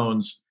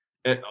headphones,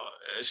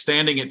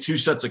 standing at two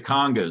sets of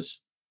congas,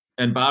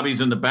 and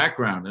Bobby's in the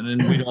background. And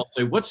then we'd all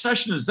say, "What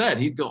session is that?"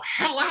 He'd go,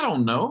 "Hell, I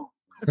don't know."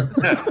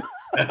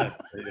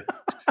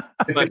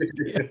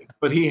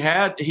 but he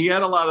had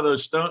a lot of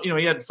those stone.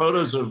 He had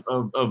photos of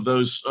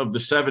the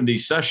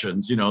 70s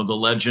sessions. The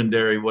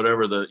legendary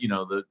whatever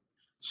the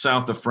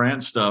south of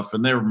France stuff,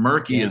 and they're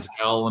murky as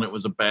hell, and it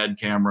was a bad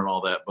camera and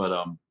all that.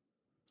 But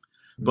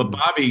But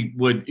Bobby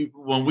would,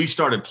 when we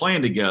started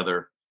playing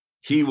together,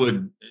 he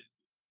would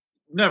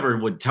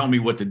never tell me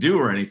what to do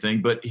or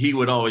anything, but he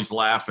would always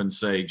laugh and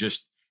say,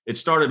 it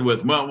started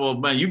with, well,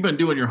 man, you've been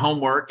doing your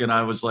homework. And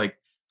I was like,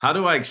 how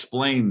do I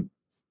explain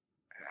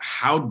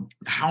how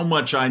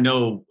much I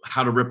know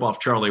how to rip off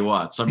Charlie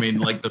Watts? I mean,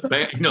 like the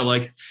band,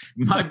 like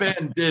my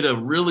band did a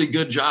really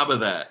good job of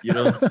that,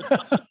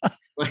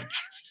 like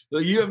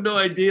you have no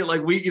idea.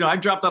 Like I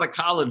dropped out of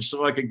college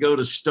so I could go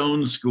to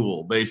Stone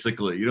School,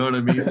 basically. You know what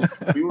I mean?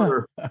 We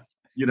were,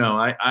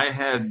 I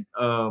had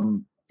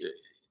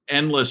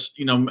endless,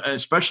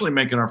 especially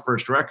making our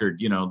first record,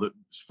 the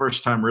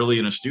first time really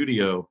in a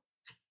studio.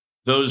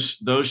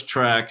 Those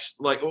tracks,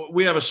 like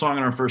we have a song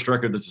on our first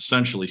record that's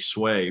essentially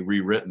Sway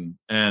rewritten,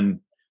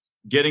 and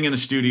getting in the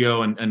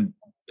studio and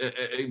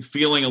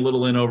feeling a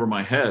little in over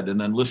my head,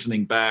 and then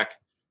listening back,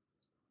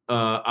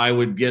 I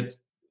would get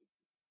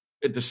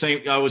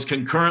I was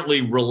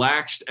concurrently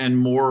relaxed and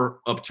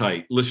more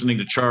uptight listening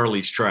to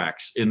Charlie's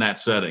tracks in that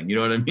setting. You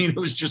know what I mean? It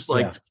was just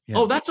like,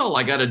 oh, that's all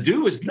I got to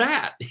do is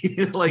that.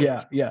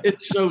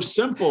 It's so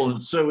simple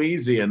and so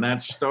easy. And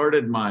that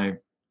started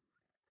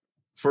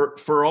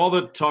for all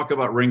the talk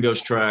about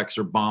Ringo's tracks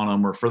or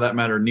Bonham, or for that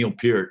matter, Neil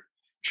Peart,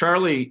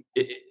 Charlie,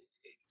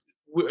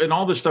 and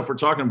all this stuff we're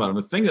talking about, and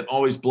the thing that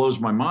always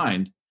blows my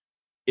mind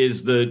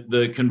is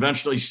the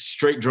conventionally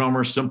straight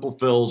drummer, simple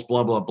fills,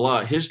 blah, blah,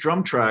 blah. His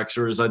drum tracks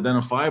are as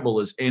identifiable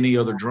as any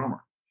other drummer.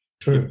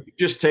 True. If you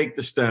just take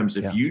the stems,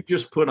 if you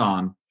just put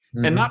on,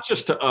 and not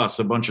just to us,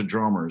 a bunch of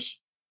drummers,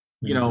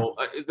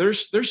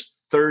 there's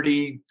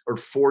 30 or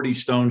 40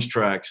 Stones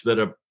tracks that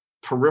a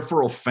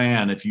peripheral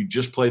fan, if you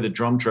just play the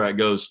drum track,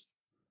 goes,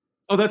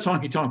 oh, that's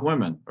Honky Tonk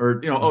Women,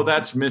 or oh,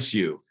 that's Miss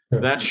You,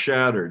 that's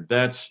Shattered,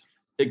 that's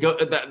Paint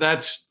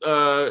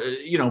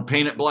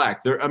It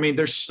Black.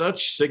 There's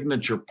such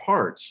signature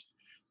parts,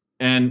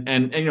 and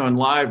in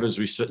live, as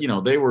we said,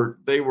 they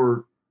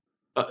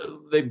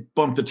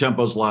bumped the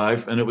tempos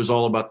live, and it was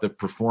all about the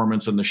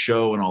performance and the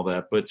show and all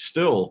that. But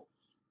still,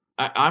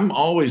 I'm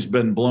always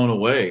been blown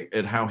away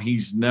at how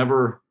he's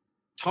never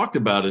talked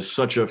about as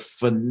such a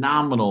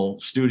phenomenal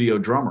studio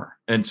drummer,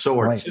 and so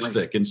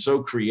artistic and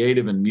so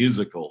creative and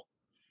musical.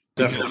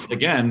 Definitely. Because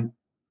again,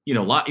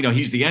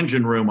 he's the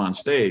engine room on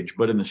stage,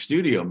 but in the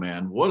studio,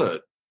 man,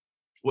 what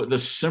the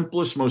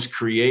simplest, most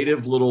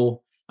creative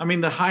little,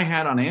 the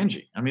hi-hat on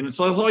Angie. That's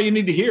all you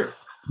need to hear.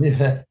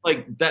 Yeah.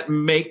 Like that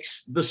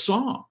makes the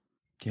song.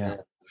 Yeah.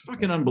 It's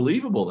fucking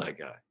unbelievable, that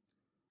guy.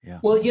 Yeah.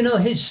 Well,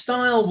 his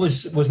style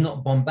was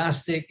not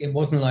bombastic. It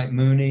wasn't like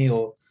Mooney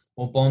or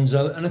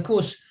Bonzo. And of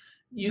course,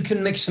 you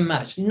can mix and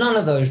match. None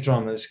of those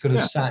drummers could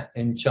have sat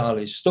in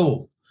Charlie's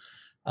stall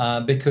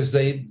because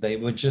they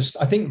were just.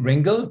 I think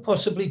Ringo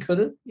possibly could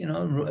have.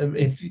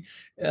 If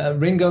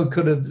Ringo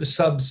could have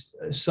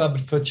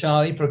subbed for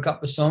Charlie for a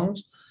couple of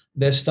songs,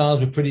 their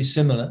styles were pretty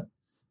similar.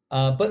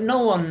 But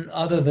no one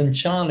other than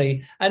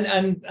Charlie.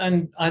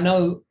 And I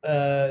know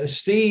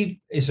Steve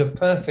is a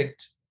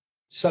perfect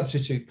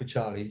substitute for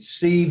Charlie.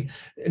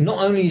 Steve not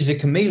only is a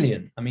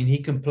chameleon. He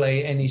can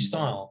play any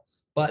style.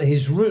 But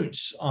his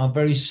roots are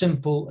very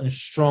simple and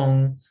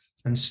strong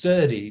and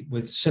sturdy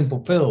with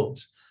simple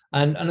fills.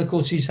 And of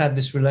course, he's had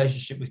this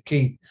relationship with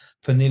Keith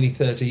for nearly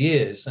 30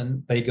 years,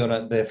 and they got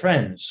out their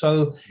friends.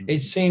 So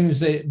it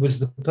seems it was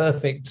the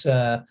perfect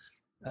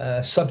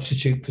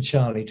substitute for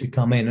Charlie to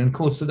come in. And of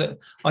course,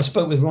 I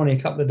spoke with Ronnie a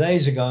couple of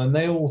days ago, and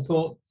they all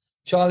thought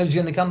Charlie was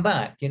going to come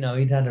back. He'd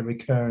had a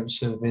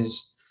recurrence of his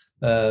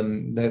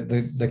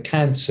the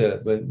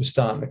cancer was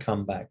starting to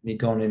come back, and he'd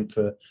gone in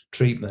for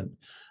treatment.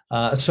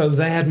 So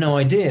they had no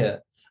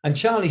idea. And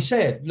Charlie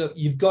said, look,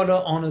 you've got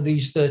to honor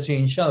these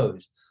 13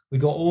 shows.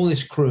 We've got all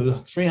this crew,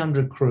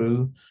 300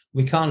 crew.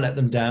 We can't let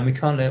them down. We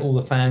can't let all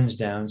the fans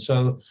down.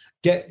 So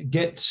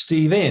get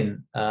Steve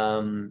in.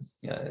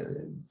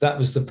 That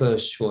was the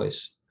first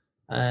choice.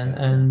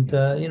 And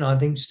I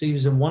think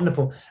Steve's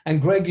wonderful.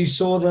 And Gregg, you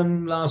saw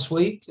them last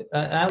week.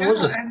 How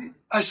was it?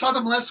 I saw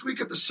them last week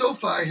at the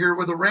SoFi here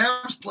where the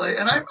Rams play.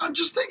 And I'm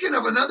just thinking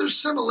of another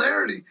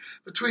similarity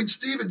between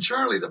Steve and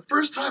Charlie. The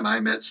first time I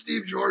met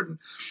Steve Jordan,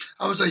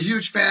 I was a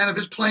huge fan of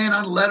his playing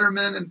on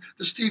Letterman and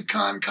the Steve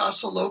Kahn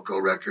Casa Loco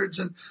records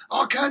and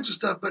all kinds of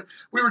stuff. But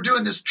we were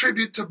doing this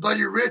tribute to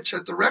Buddy Rich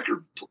at the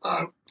record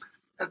at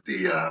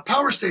the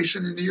power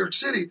station in New York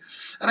City.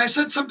 And I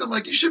said something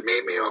like, you should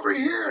meet me over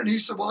here. And he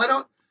said, well,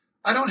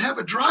 I don't have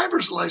a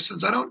driver's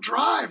license. I don't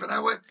drive. And I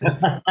went,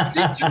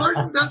 Steve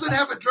Jordan doesn't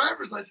have a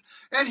driver's license.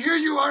 And here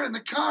you are in the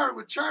car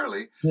with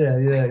Charlie.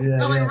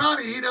 Telling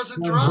Ronnie he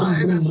doesn't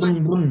drive. It's like,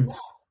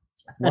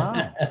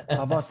 wow.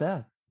 How about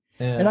that?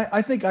 Yeah. And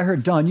I think I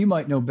heard, Don, you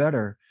might know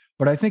better,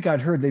 but I think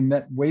I'd heard they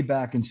met way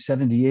back in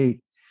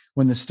 '78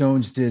 when the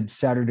Stones did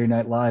Saturday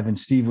Night Live, and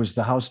Steve was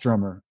the house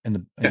drummer in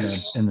the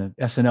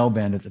SNL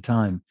band at the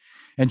time.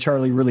 And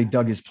Charlie really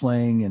dug his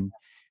playing,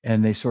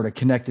 and they sort of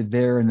connected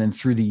there. And then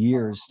through the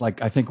years,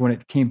 like I think when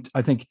it came,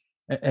 I think,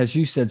 as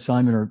you said,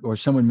 Simon, or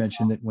someone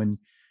mentioned that when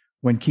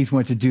Keith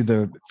went to do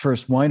the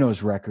first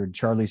Winos record,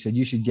 Charlie said,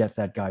 you should get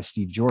that guy,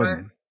 Steve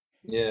Jordan.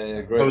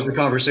 Yeah, great. That was the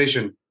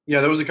conversation.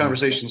 Yeah, that was the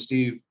conversation.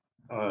 Steve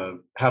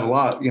had a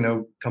lot,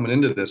 coming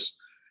into this,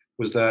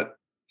 was that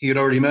he had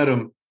already met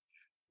him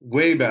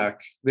way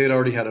back. They had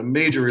already had a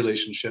major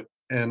relationship,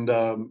 and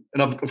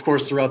of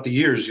course throughout the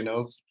years,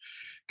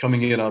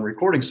 coming in on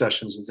recording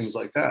sessions and things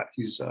like that,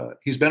 he's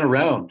been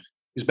around.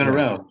 He's been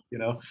around,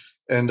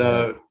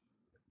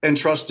 and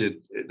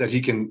trusted that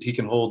he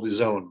can hold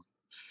his own.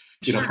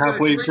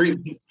 Halfway,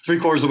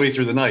 three-quarters of the way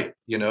through the night.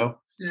 Yeah,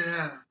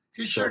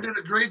 he sure did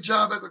a great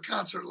job at the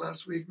concert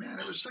last week, man.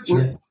 It was such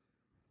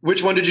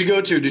Which one did you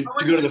go to? Did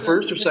you go to the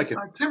first or second?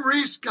 Tim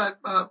Reese got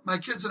my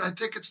kids and I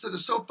tickets to the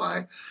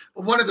SoFi,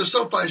 one of the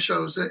SoFi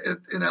shows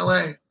in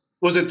LA.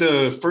 Was it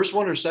the first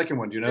one or second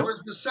one? Do you know? It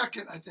was the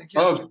second, I think.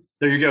 Yeah. Oh,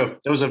 there you go.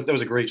 That was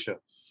a great show.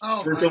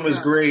 Oh, first one was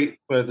great,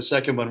 but the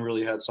second one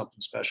really had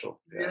something special.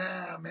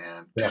 Yeah,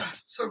 man. Yeah,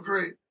 so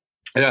great.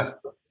 Yeah.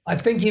 I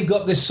think you've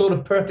got this sort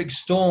of perfect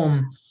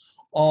storm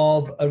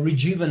of a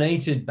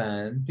rejuvenated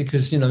band,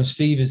 because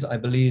Steve is, I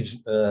believe,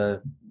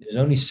 is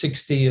only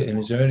 60, in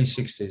his early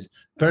 60s,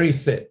 very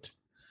fit.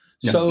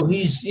 Yeah. So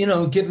he's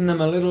giving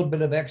them a little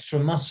bit of extra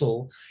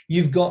muscle.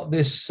 You've got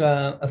this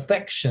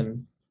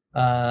affection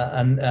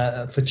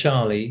and for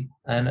Charlie,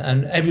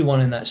 and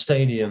everyone in that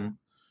stadium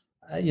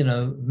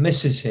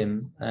misses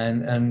him,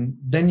 and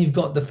then you've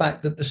got the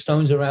fact that the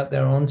Stones are out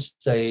there on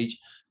stage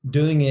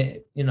doing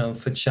it,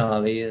 for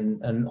Charlie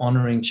and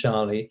honoring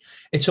Charlie.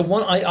 It's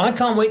I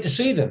can't wait to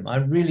see them. I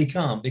really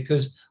can't,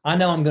 because I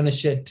know I'm going to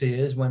shed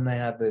tears when they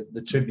have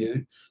the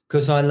tribute,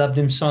 because I loved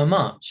him so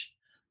much,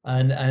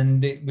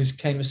 and it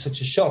came as such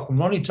a shock. And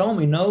Ronnie told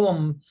me no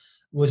one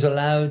was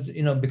allowed,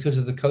 because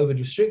of the COVID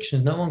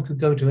restrictions, no one could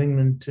go to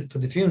England for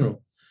the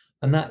funeral,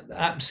 and that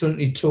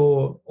absolutely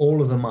tore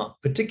all of them up,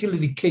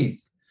 particularly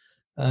Keith.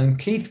 And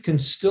Keith can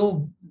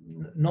still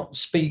not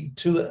speak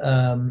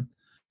to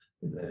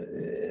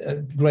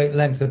at great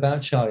length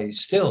about Charlie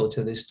still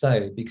to this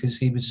day, because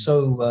he was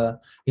so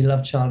he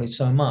loved Charlie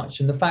so much,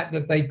 and the fact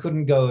that they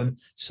couldn't go and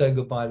say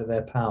goodbye to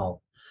their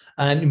pal.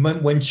 And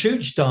when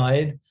Chooch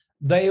died,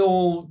 they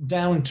all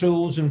downed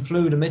tools and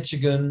flew to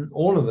Michigan,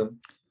 all of them,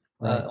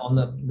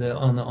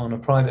 on a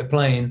private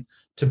plane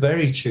to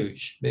bury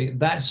Chooch.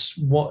 That's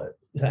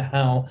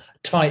how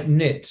tight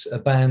knit a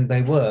band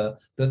they were,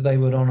 that they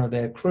would honor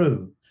their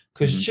crew,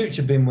 because Chooch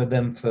had been with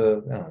them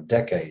for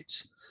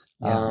decades.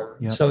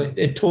 So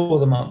it tore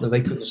them up that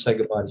they couldn't say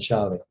goodbye to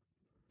Charlie.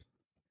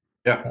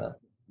 Yeah.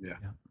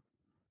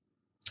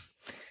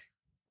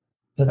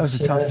 That was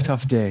a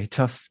tough day,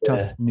 tough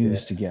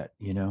news to get,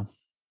 Yeah.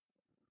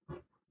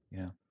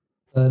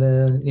 But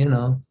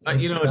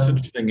it's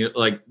interesting.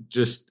 Like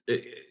just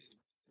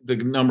the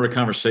number of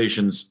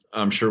conversations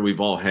I'm sure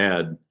we've all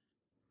had.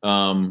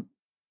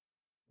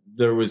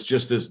 There was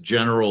just this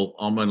general,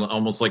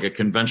 almost like a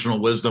conventional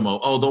wisdom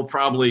of,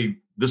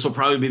 this will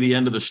probably be the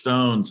end of the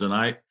Stones, and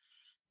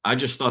I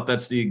just thought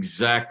that's the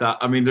exact.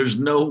 I mean, there's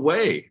no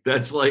way.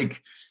 That's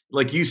like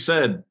you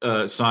said,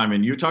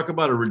 Simon. You talk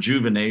about a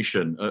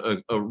rejuvenation,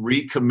 a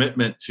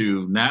recommitment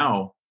to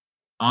now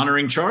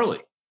honoring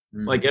Charlie.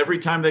 Like every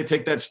time they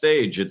take that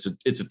stage, it's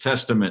a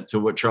testament to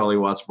what Charlie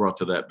Watts brought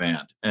to that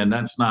band, and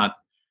that's not.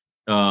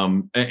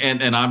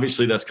 And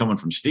obviously that's coming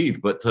from Steve,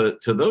 but to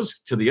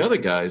the other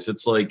guys,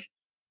 it's like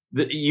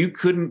that you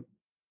couldn't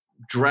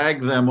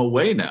drag them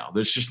away now.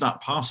 That's just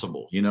not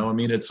possible. I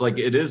mean, it's like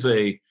it is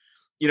a.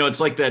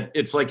 It's like that.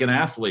 It's like an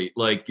athlete.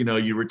 Like,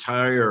 you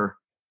retire,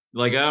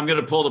 like, I'm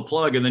going to pull the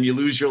plug, and then you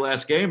lose your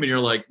last game, and you're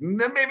like,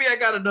 maybe I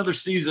got another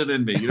season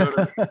in me. You know what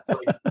I mean? It's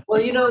like,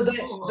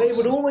 well, they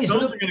would always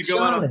look to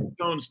go out on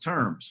Stone's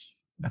terms.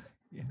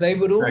 They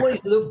would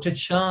always look to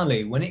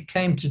Charlie when it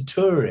came to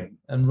touring,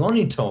 and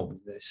Ronnie told me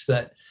this,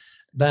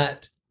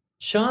 that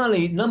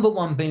Charlie, number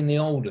one, being the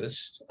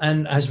oldest,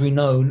 and as we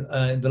know,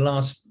 the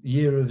last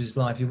year of his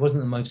life, he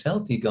wasn't the most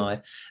healthy guy.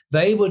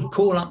 They would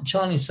call up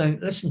Charlie saying,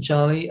 "Listen,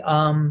 Charlie,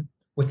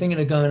 we're thinking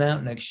of going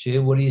out next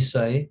year. What do you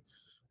say?"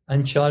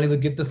 And Charlie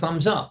would give the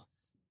thumbs up.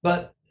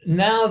 But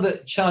now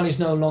that Charlie's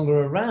no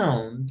longer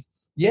around,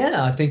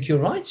 I think you're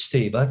right,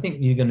 Steve. I think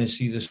you're going to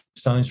see the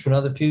Stones for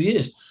another few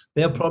years.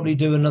 They'll probably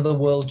do another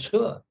world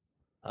tour.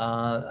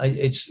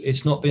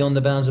 It's not beyond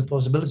the bounds of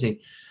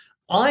possibility.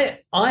 I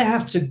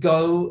have to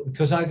go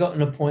because I got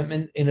an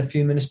appointment in a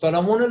few minutes, but I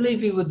want to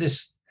leave you with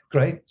this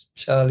great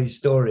Charlie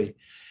story.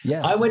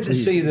 Yes, I went to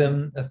see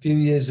them a few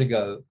years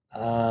ago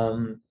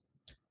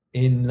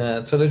in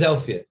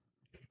Philadelphia,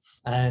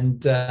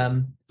 and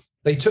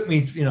they took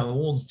me,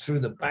 all through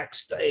the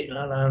backstage,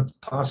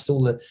 past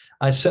all the.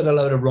 I said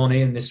hello to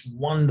Ronnie in this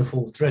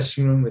wonderful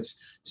dressing room with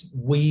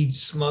weed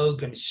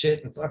smoke and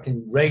shit and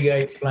fucking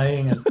reggae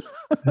playing and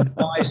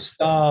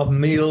 5-star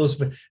meals.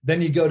 But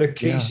then you go to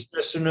Keith's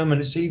dressing room and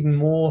it's even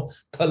more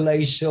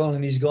palatial,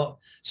 and he's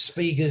got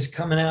speakers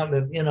coming out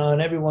that,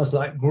 and everyone's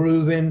like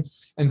grooving.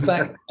 In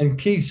fact, and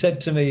Keith said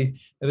to me,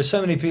 there were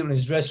so many people in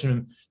his dressing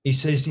room. He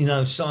says,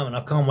 Simon,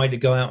 I can't wait to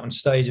go out on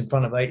stage in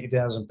front of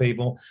 80,000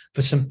 people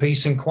for some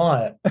peace and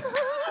quiet.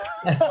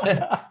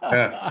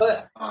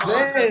 But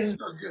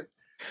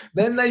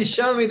then they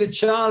show me the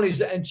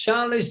Charlie's, and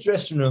Charlie's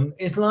dressing room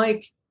is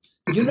like,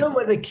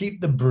 where they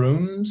keep the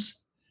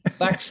brooms?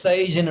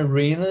 backstage in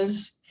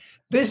arenas.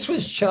 This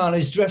was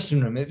Charlie's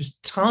dressing room. It was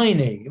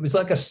tiny. It was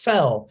like a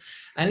cell.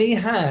 And he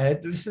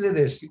had, listen to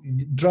this,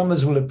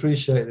 drummers will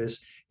appreciate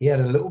this. He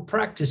had a little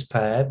practice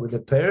pad with a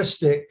pair of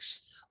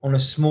sticks on a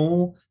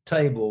small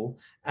table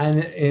and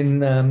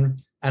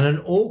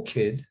an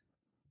orchid,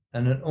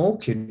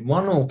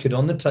 one orchid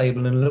on the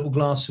table and a little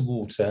glass of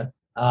water.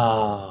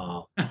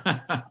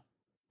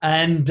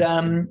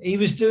 And he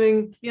was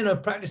doing,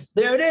 practice.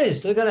 There it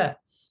is. Look at that.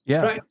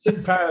 Yeah.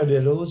 Practicing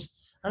paradiddles.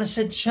 And I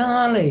said,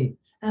 Charlie,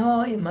 how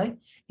are you, mate?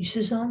 He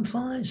says, I'm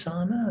fine,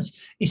 Simon.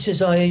 He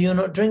says, I hear you're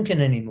not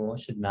drinking anymore. I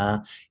said,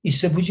 nah. He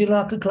said, would you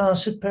like a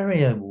glass of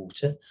Perrier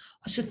water?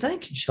 I said,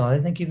 thank you,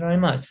 Charlie. Thank you very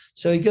much.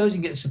 So he goes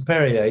and gets a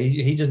Perrier.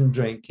 He doesn't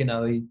drink,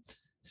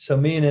 So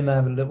me and him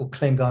have a little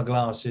clink our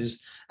glasses.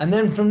 And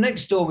then from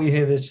next door, we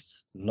hear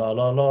this, la,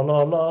 la, la,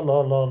 la, la, la,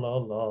 la, la,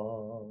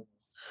 la.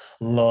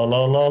 La,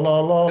 la, la, la,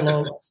 la,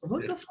 la. So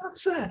what the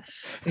fuck's that?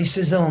 He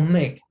says, oh,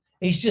 Mick,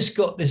 he's just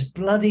got this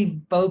bloody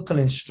vocal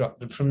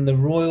instructor from the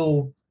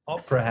Royal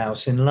Opera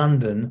House in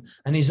London,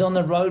 and he's on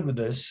the road with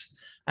us,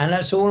 and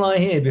that's all I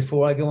hear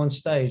before I go on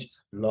stage.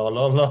 La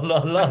la la la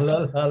la la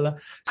la la.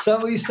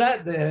 So we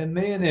sat there,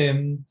 me and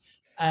him,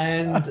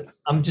 and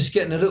I'm just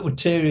getting a little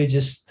teary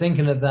just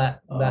thinking of that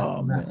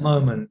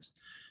moment,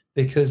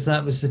 because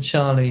that was the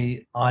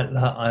Charlie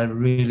I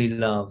really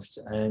loved,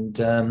 and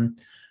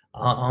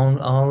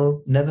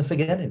I'll never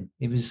forget him.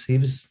 He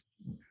was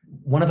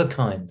one of a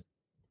kind.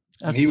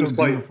 That's he so was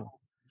beautiful.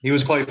 He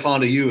was quite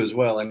fond of you as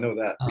well. I know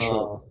that for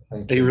sure.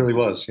 He really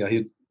was. Yeah,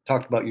 he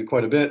talked about you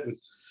quite a bit. He's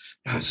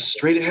a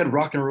straight ahead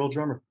rock and roll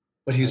drummer,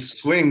 but he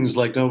swings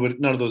like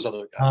none of those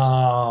other guys.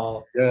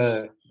 Oh,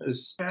 Yeah.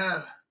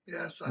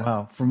 Yes.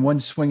 Wow. From one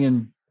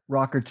swinging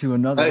rocker to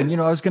another. And,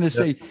 I was going to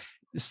say,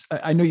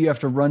 I know you have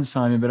to run,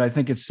 Simon, but I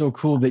think it's so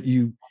cool that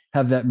you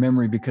have that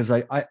memory, because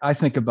I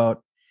think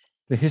about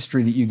the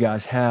history that you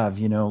guys have,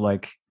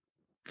 like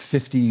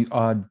 50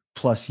 odd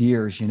plus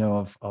years,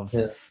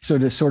 so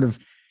to sort of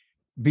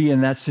be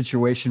in that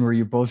situation where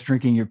you're both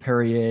drinking your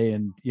Perrier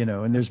and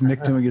there's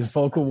Mick doing his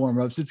vocal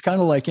warm-ups. It's kind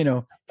of like,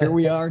 here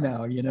we are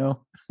now,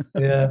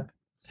 Yeah.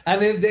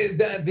 And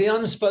the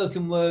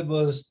unspoken word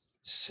was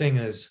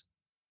singers.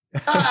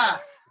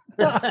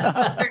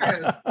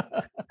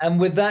 And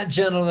with that,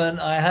 gentlemen,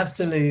 I have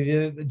to leave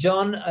you.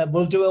 John,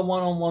 we'll do a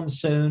one-on-one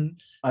soon.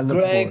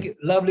 Greg,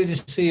 lovely to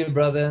see you,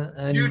 brother.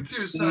 And you too,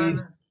 Steve,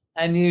 Simon.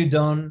 And you,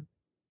 Don.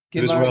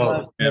 You as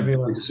well.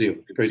 Everyone. Great to see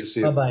you. Great to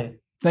see you. Bye-bye.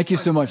 Thank you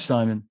so much,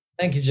 Simon.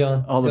 Thank you,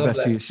 John. All the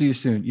best to you. See you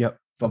soon. Yep.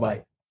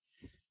 Bye-bye.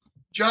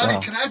 Johnny, Wow.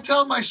 Can I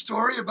tell my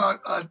story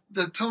about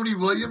the Tony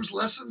Williams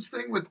lessons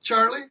thing with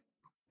Charlie?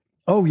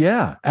 Oh,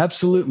 yeah,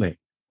 absolutely.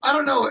 I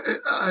don't know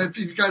if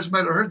you guys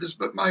might have heard this,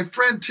 but my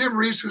friend Tim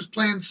Reese, who's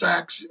playing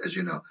sax, as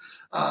you know,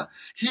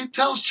 he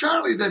tells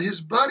Charlie that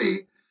his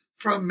buddy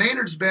from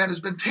Maynard's band has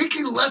been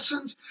taking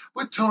lessons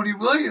with Tony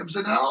Williams.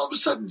 And all of a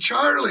sudden,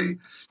 Charlie,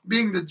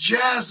 being the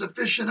jazz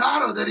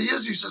aficionado that he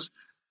is, he says,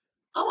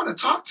 I want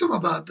to talk to him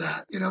about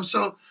that.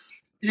 So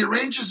he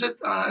arranges it.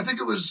 I think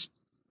it was,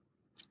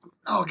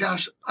 oh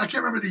gosh, I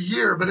can't remember the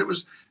year, but it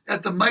was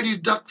at the Mighty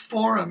Duck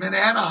Forum in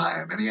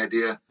Anaheim. Any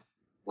idea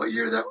what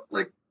year that,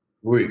 like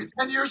maybe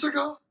 10 years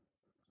ago?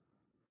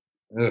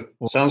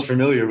 Sounds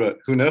familiar, but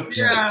who knows?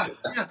 Yeah.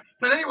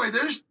 But anyway,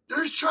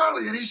 there's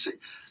Charlie, and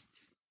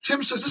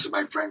Tim says, this is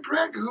my friend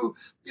Gregg, who,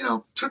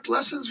 took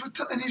lessons with,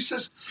 and he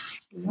says,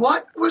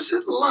 what was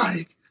it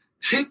like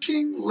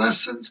taking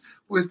lessons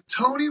with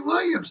Tony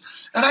Williams?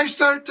 And I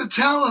start to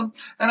tell him,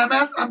 and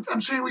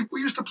I'm saying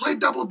we used to play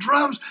double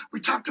drums. We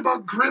talked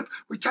about grip.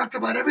 We talked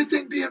about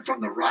everything being from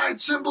the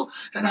ride cymbal,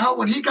 and how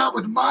when he got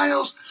with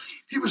Miles,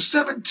 he was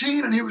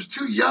 17 and he was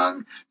too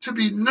young to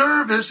be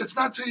nervous. It's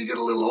not till you get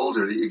a little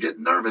older that you get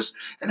nervous.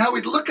 And how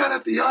he'd look out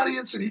at the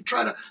audience and he'd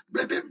try to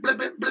blip, blip, blip,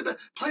 blip, blip,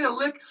 play a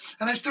lick.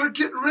 And I started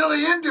getting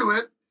really into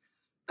it.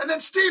 And then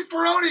Steve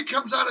Ferroni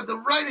comes out of the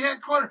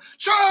right-hand corner.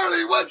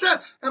 Charlie, what's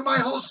that? And my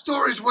whole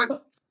stories went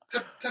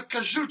to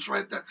kazoots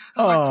right there.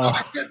 I was like,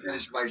 I can't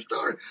finish my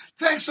story.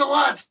 Thanks a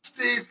lot,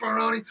 Steve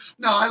Ferroni.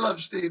 No, I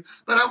love Steve.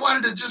 But I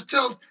wanted to just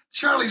tell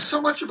Charlie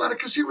so much about it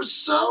because he was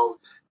so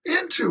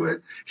into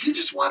it. He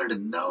just wanted to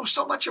know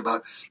so much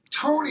about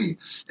Tony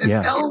and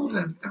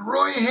Elvin and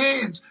Roy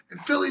Haynes and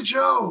Philly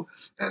Joe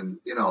and,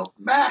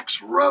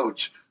 Max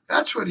Roach.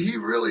 That's what he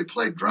really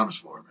played drums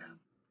for, man.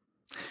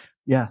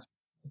 Yeah.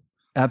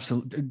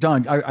 Absolutely.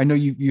 Don, I know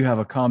you have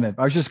a comment.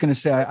 I was just going to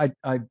say,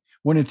 I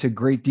went into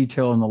great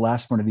detail in the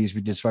last one of these we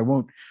did, so I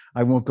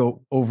won't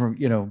go over,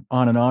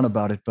 on and on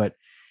about it, but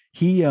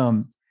he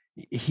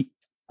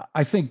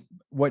I think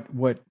what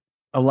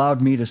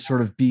allowed me to sort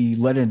of be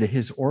let into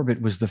his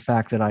orbit was the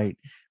fact that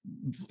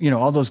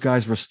all those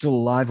guys were still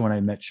alive when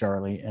I met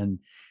Charlie,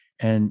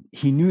 and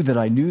he knew that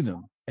I knew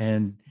them,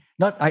 and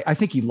I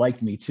think he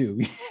liked me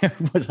too. I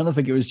don't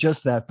think it was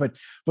just that, but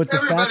the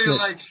everybody fact that,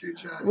 likes you,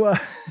 John. Well,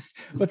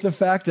 but the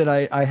fact that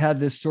I had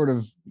this sort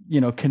of,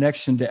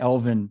 connection to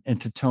Elvin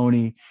and to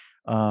Tony,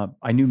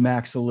 I knew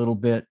Max a little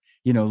bit,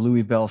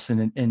 Louis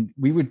Belson, and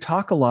we would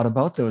talk a lot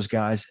about those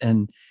guys.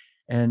 And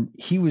And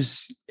he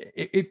was,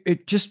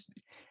 it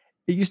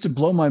used to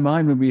blow my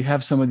mind when we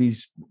have some of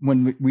these,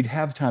 when we'd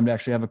have time to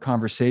actually have a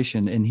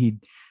conversation, and he'd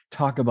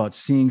talk about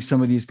seeing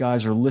some of these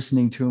guys or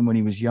listening to him when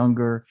he was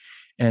younger.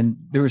 And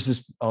there was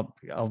this,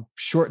 I'll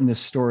shorten this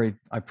story,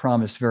 I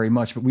promise, very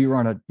much, but we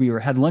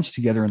had lunch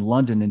together in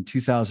London in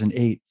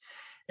 2008.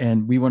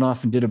 And we went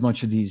off and did a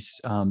bunch of these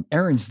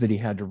errands that he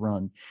had to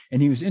run.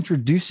 And he was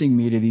introducing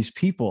me to these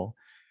people,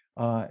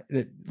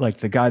 like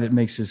the guy that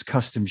makes his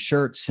custom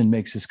shirts and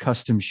makes his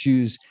custom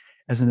shoes,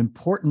 as an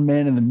important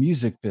man in the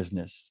music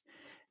business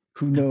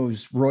who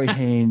knows Roy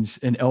Haynes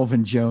and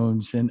Elvin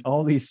Jones and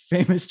all these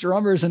famous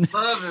drummers. And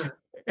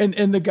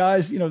the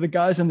guys, the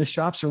guys in the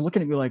shops are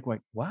looking at me like,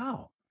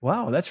 wow,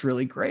 that's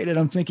really great. And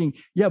I'm thinking,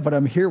 yeah, but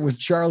I'm here with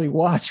Charlie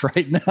Watts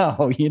right now,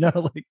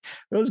 like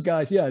those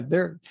guys.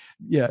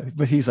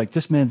 But he's like,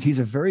 he's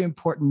a very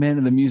important man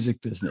in the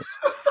music business.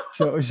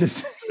 So it was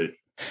just,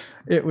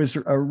 it was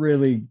a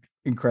really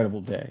incredible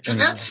day. Can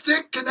that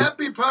stick? Can that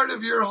be part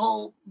of your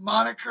whole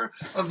moniker?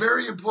 A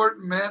very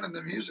important man in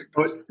the music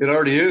business? It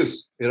already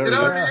is. It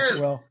already is.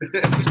 Well,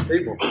 it's a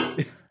staple.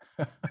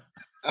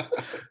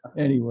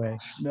 Anyway,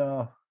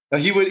 no.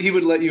 He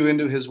would let you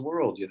into his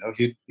world.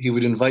 He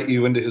would invite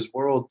you into his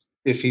world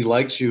if he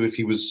liked you, if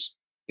he was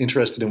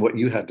interested in what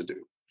you had to do,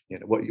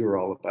 what you were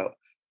all about.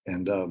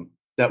 And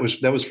that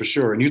was for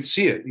sure. And you'd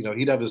see it.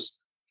 He'd have his,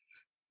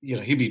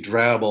 he'd be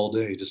drab all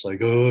day, just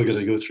like, I got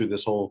to go through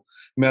this whole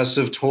mess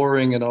of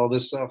touring and all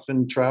this stuff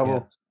and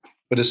travel. Yeah.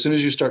 But as soon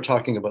as you start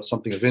talking about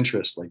something of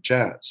interest, like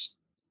jazz,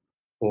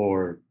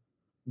 or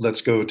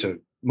let's go to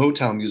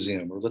Motown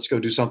Museum, or let's go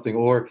do something,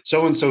 or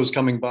so-and-so's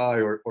coming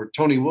by, or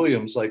Tony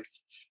Williams, like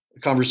a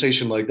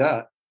conversation like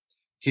that,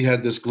 he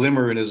had this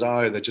glimmer in his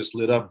eye that just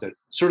lit up, that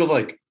sort of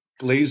like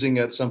glazing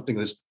at something,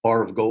 this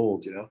bar of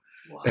gold,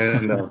 Wow.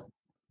 And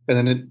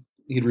then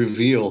he'd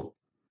reveal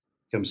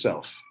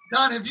himself.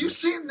 Don, have you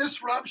seen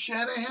this Rob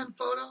Shanahan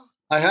photo?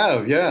 I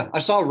have, yeah. I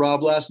saw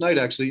Rob last night,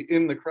 actually,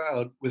 in the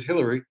crowd with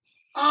Hillary.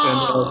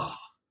 Oh.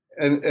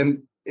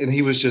 And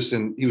he was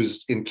he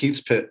was in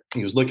Keith's pit.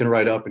 He was looking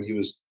right up, and he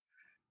was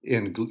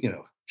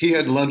he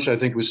had lunch, I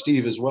think, with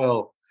Steve as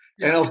well.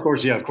 Yeah. And of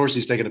course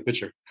he's taking a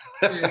picture.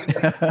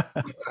 Yeah.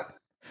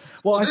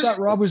 Well, I thought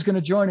Rob was going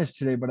to join us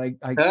today, but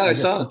I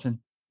guess saw something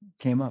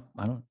came up.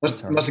 I don't.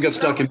 Must have got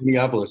stuck in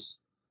Minneapolis.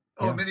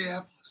 Oh, yeah.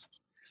 Minneapolis.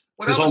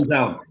 His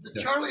hometown.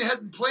 Charlie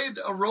hadn't played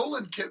a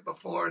Roland kit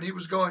before, and he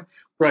was going,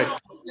 right.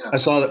 I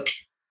saw that.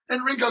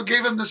 And Ringo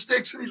gave him the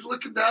sticks, and he's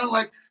looking down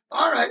like,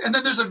 all right. And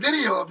then there's a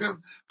video of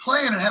him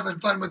playing and having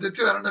fun with it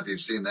too. I don't know if you've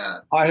seen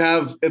that. I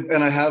have,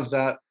 and I have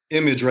that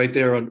image right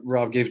there.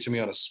 Rob gave it to me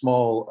on a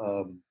small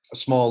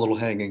little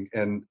hanging,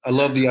 and I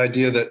love the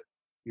idea that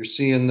you're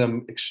seeing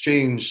them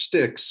exchange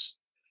sticks.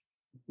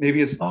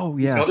 Maybe it's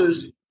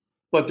others,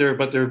 but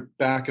they're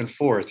back and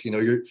forth.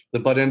 You're the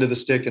butt end of the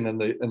stick, and then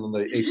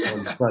the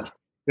acorn. But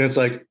it's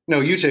like, no,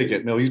 you take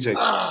it. No, you take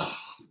it.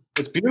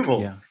 It's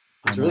beautiful. Yeah,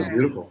 it's really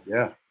beautiful.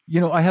 Yeah.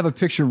 I have a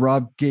picture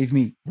Rob gave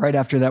me right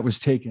after that was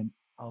taken.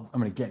 I'm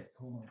going to get it.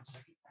 Hold on a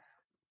second.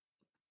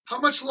 How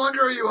much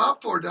longer are you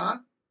out for,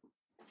 Don?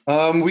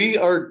 We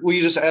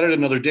just added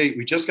another date.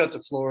 We just got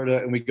to Florida,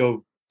 and we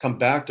come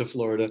back to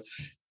Florida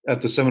at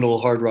the Seminole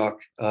Hard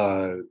Rock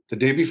the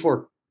day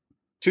before,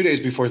 2 days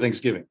before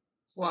Thanksgiving.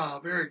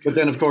 Wow, very good. But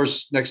then, of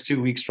course, next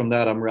 2 weeks from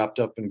that, I'm wrapped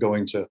up and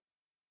going to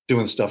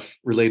doing stuff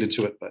related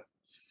to it. But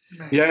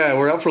yeah,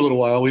 we're out for a little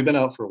while. We've been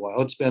out for a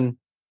while. It's been,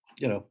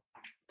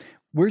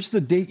 Where's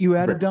the date you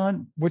added,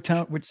 Don? What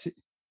town? Which city?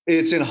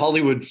 It's in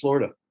Hollywood,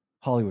 Florida.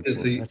 Hollywood,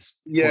 Florida. That's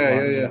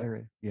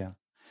yeah.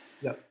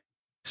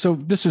 So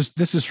this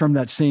is from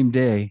that same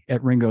day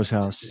at Ringo's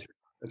house.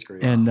 That's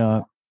great.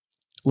 And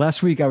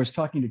last week I was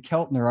talking to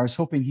Keltner. I was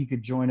hoping he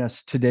could join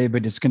us today,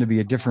 but it's going to be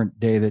a different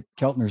day that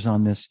Keltner's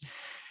on this.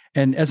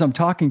 And as I'm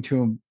talking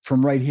to him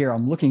from right here,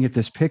 I'm looking at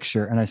this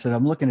picture, and I said,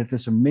 I'm looking at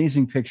this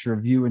amazing picture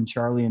of you and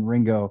Charlie and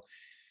Ringo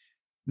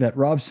that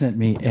Rob sent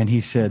me. And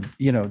he said,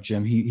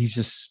 Jim, he's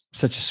just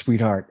such a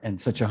sweetheart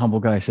and such a humble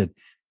guy. I said,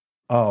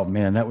 oh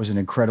man, that was an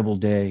incredible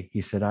day.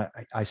 He said,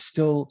 I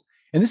still,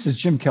 and this is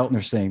Jim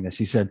Keltner saying this.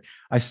 He said,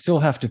 I still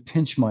have to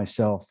pinch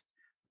myself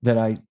that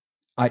I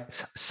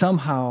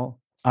somehow,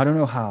 I don't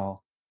know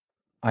how,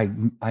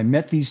 I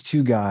met these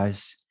two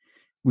guys.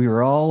 We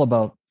were all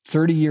about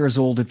 30 years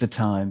old at the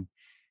time,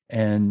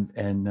 and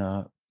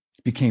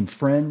became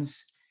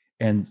friends.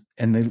 And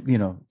they,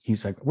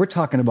 he's like, we're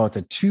talking about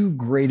the two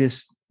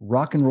greatest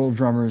rock and roll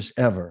drummers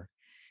ever.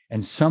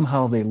 And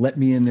somehow they let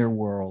me in their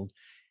world.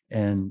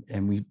 And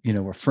we,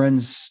 we're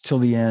friends till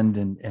the end.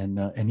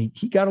 And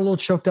he got a little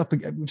choked up.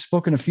 We've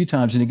spoken a few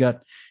times, and he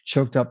got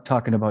choked up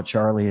talking about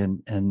Charlie.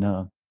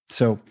 And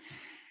so,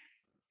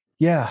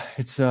 yeah,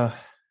 it's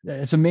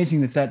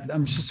amazing that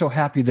I'm just so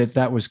happy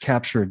that was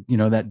captured.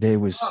 That day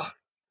was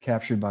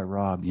captured by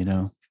Rob,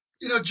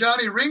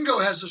 Johnny, Ringo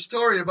has a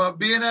story about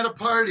being at a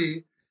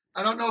party.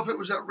 I don't know if it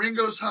was at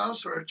Ringo's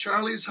house or at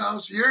Charlie's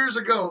house years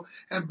ago,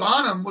 and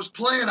Bonham was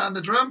playing on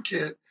the drum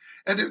kit,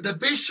 and the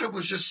bass drum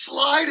was just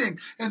sliding,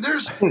 and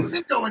there's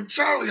Ringo and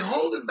Charlie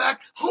holding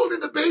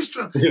the bass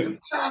drum, and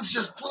John's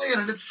just playing,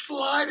 and it's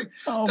sliding.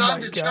 Oh Don, my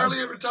did God. Charlie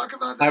ever talk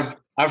about that?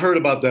 I've heard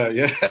about that.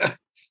 Yeah.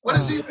 What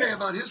does he say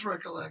about his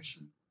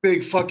recollection?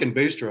 Big fucking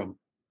bass drum.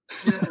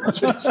 Yeah.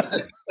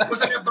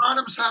 Was it at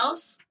Bonham's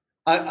house?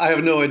 I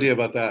have no idea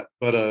about that,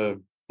 but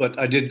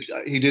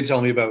he did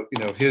tell me about,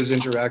 his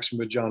interaction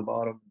with John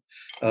Bonham.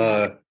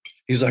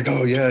 He's like,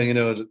 oh yeah,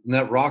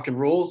 that rock and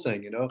roll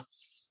thing,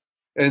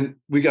 and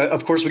we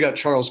got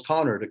Charles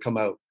Connor to come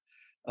out,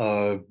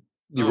 the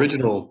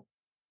original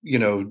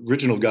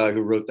guy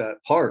who wrote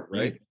that part,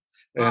 right?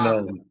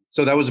 And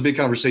so that was a big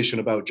conversation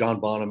about John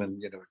Bonham and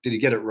did he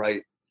get it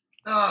right?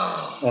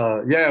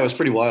 Yeah, it was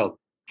pretty wild.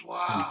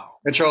 Wow.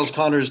 And Charles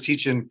Connor is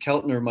teaching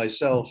Keltner,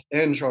 myself,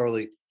 and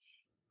Charlie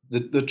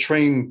the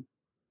train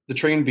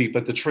beat,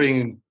 but the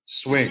train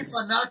swing. Keep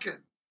on knocking.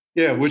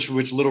 Yeah, which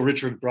Little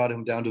Richard brought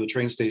him down to the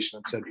train station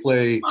and said,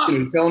 play.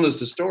 He's telling us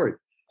the story.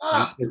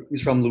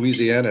 He's from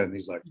Louisiana, and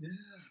he's like,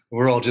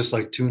 we're all just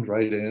like tuned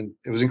right in.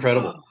 It was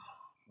incredible.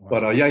 Wow.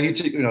 But yeah, he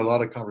took a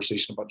lot of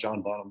conversation about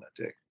John Bonham that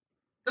day.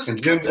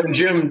 And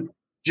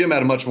Jim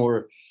had a much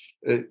more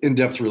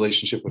in-depth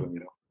relationship with him,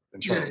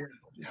 than Charlie.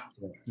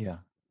 Yeah.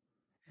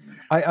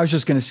 I was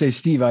just going to say,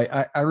 Steve,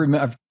 I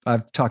remember,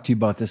 I've talked to you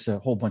about this a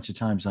whole bunch of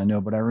times, I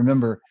know, but I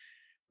remember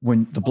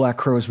when the Black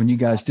Crowes, when you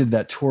guys did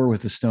that tour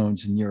with the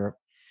Stones in Europe,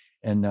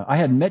 and I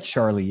hadn't met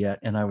Charlie yet,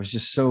 and I was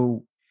just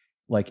so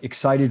like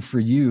excited for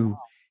you.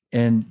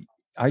 And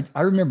I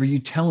remember you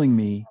telling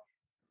me,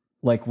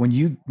 like, when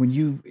you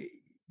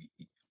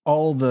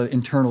all the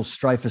internal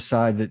strife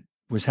aside that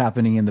was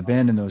happening in the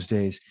band in those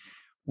days,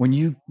 when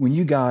you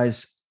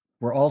guys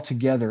were all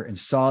together and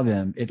saw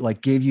them, it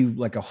like gave you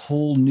like a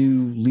whole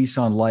new lease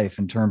on life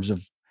in terms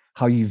of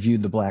how you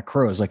viewed the Black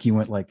Crowes. Like you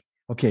went like,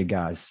 okay,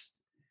 guys,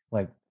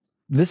 like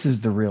this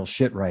is the real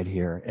shit right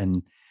here.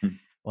 And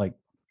like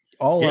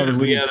all our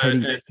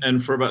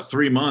and for about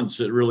 3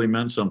 months, it really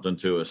meant something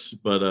to us,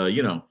 but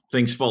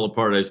things fall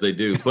apart as they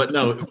do, but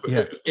no,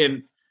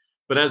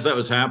 but as that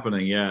was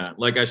happening, yeah,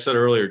 like I said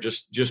earlier,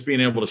 just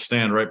being able to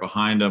stand right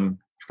behind them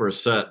for a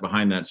set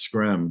behind that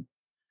scrim.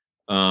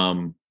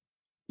 I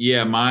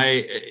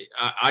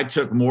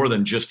took more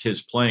than just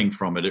his playing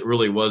from it. It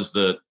really was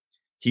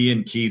he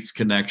and Keith's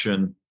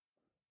connection.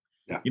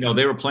 Yeah.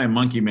 They were playing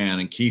Monkey Man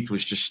and Keith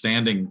was just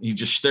standing. He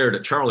just stared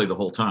at Charlie the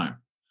whole time.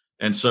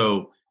 And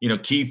so,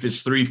 Keith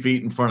is 3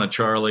 feet in front of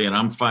Charlie and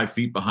I'm 5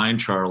 feet behind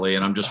Charlie.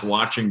 And I'm just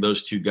watching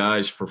those two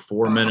guys for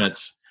 4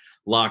 minutes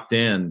locked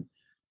in.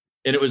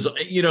 And it was, and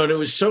it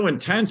was so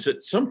intense.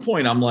 At some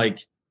point, I'm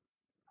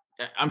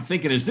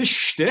thinking, is this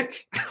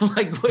shtick?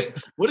 Like,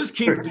 what is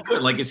Keith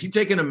doing? Like, is he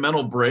taking a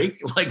mental break?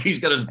 Like, he's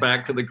got his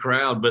back to the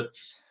crowd, but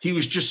he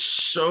was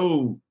just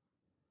so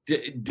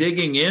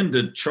digging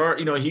into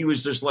he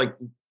was just like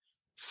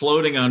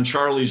floating on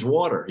Charlie's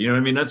water. You know what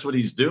I mean? That's what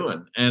he's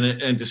doing.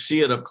 And to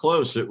see it up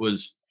close,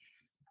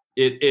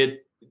 it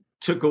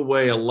took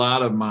away a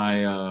lot of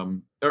my,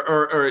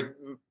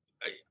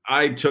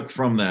 I took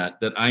from that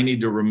I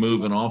need to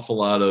remove an awful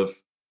lot of.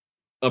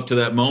 Up to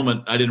that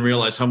moment, I didn't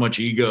realize how much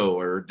ego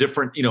or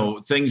different,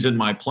 things in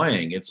my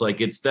playing. It's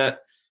like, it's that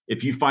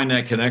if you find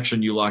that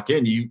connection, you lock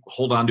in, you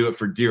hold on to it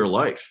for dear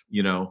life,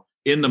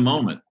 in the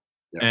moment.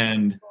 Yeah.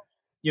 And,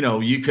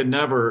 you can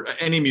never,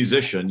 any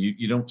musician,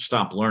 you don't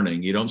stop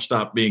learning. You don't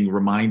stop being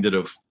reminded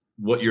of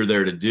what you're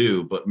there to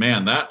do. But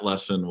man, that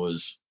lesson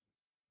was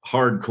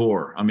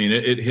hardcore. I mean,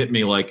 it hit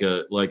me like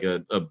a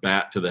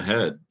bat to the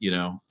head,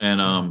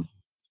 and,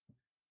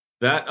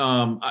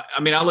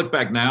 I look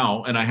back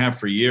now and I have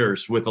for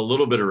years with a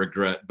little bit of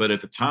regret, but at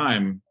the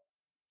time,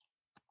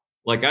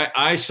 like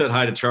I said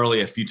hi to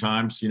Charlie a few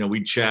times,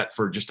 we'd chat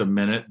for just a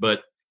minute,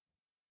 but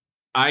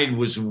I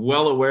was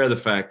well aware of the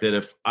fact that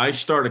if I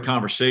start a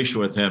conversation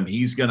with him,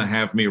 he's going to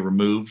have me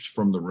removed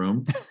from the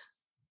room.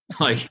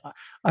 Like,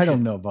 I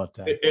don't know about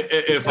that.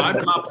 If I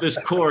pop this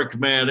cork,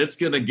 man, it's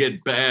going to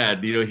get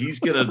bad. He's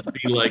going to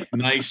be like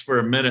nice for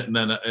a minute, and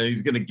then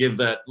he's going to give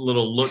that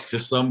little look to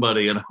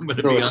somebody, and I'm going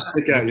to be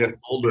stick at you.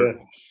 Older.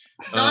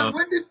 Don,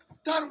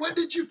 when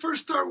did you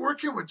first start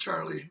working with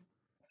Charlie?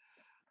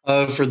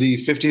 For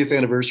the 50th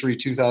anniversary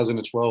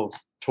 2012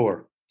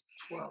 tour.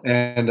 12.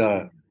 And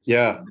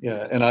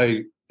and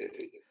I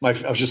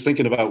was just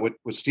thinking about what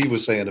Steve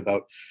was saying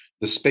about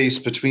the space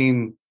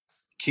between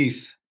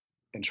Keith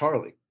and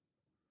Charlie.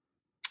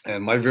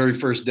 And my very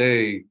first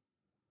day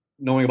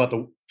knowing about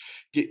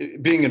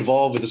being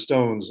involved with the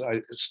Stones,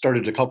 I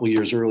started a couple of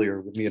years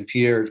earlier with me and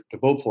Pierre de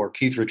Beauport,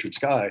 Keith Richards'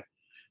 guy,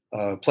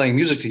 playing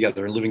music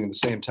together and living in the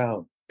same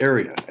town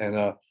area.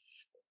 And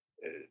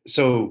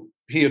so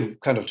he had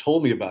kind of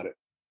told me about it.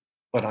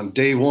 But on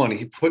day one,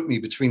 he put me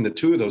between the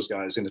two of those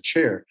guys in a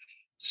chair,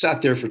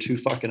 sat there for 2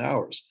 fucking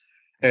hours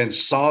and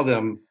saw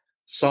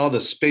the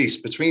space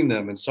between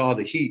them and saw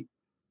the heat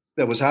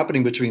that was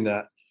happening between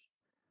that.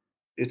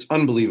 It's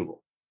unbelievable.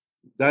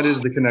 That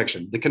is the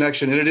connection,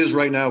 and it is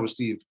right now with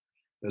Steve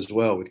as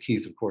well, with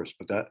Keith, of course.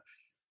 But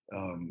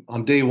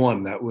on day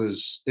one,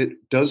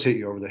 it does hit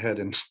you over the head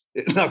and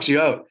it knocks you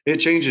out. It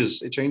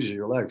changes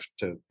your life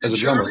as a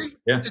drummer.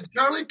 Did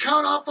Charlie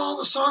count off all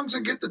the songs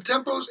and get the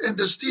tempos? And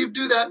does Steve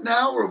do that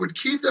now, or would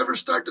Keith ever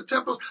start the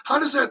tempos? How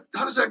does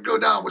that go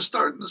down with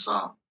starting the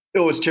song?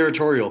 Oh, it's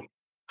territorial.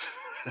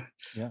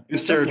 Yeah,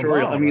 it's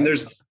territorial. LaValle, I mean, right?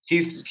 there's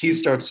Keith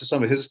starts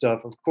some of his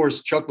stuff. Of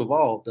course, Chuck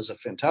LaValle does a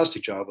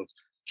fantastic job of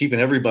keeping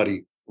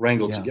everybody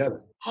wrangled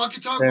together.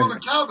 Honky Tonk Woman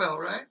Cowbell,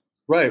 right?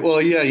 Right.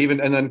 Well, yeah,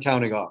 and then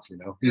counting off,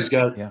 he's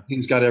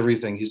got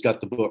everything. He's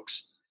got the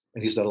books,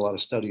 and he's done a lot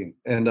of studying.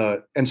 And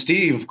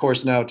Steve, of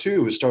course, now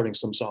too is starting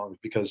some songs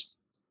because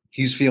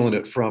he's feeling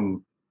it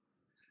from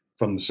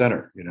the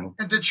center,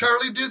 And did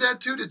Charlie do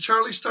that too? Did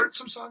Charlie start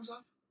some songs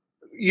off?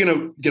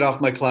 Get Off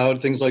My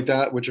Cloud, things like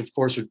that, which of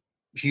course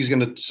he's going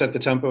to set the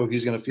tempo.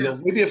 He's going to feel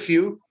maybe a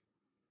few,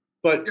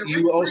 but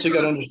you also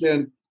got to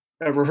understand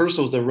at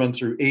rehearsals, they'll run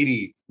through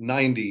 80,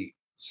 90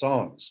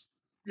 songs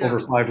over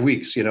 5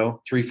 weeks,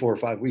 3, 4,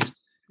 5 weeks.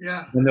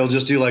 Yeah. And they'll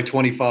just do like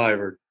 25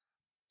 or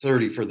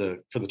 30 for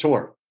the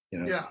tour,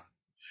 Yeah.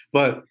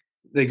 But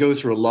they go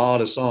through a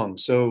lot of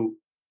songs. So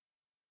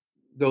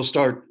they'll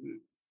start,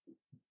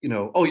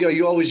 oh yeah,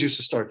 you always used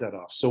to start that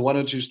off. So why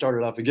don't you start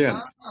it off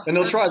again? And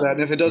they'll try that.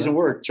 And if it doesn't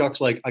work,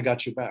 Chuck's like, I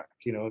got you back.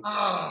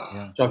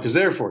 Chuck is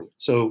there for you.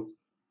 So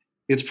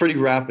it's pretty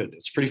rapid.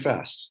 It's pretty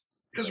fast.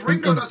 Because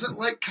Ringo doesn't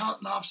like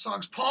counting off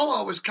songs. Paul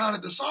always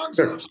counted the songs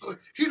off, so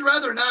he'd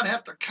rather not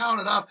have to count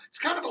it off. It's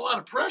kind of a lot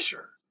of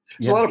pressure.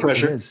 It's a lot of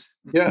pressure.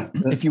 Yeah.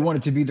 If you want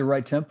it to be the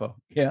right tempo.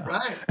 Yeah.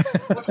 Right.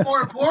 What's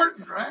more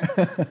important, right?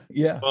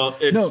 Yeah. Well,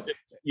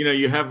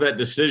 you have that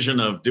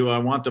decision of, do I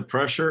want the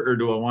pressure or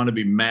do I want to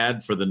be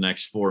mad for the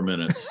next 4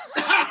 minutes?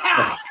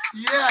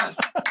 Yes.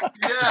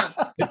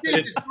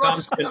 It's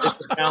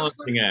a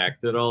balancing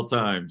act at all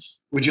times.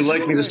 Would you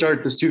like me to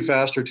start this too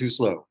fast or too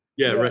slow?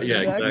 Yeah, right.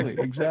 Yeah,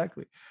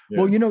 exactly.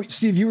 Yeah. Well,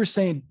 Steve, you were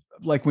saying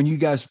like when you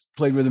guys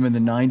played with them in the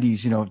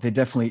 90s, they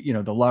definitely, a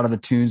lot of the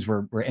tunes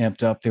were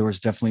amped up. There was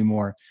definitely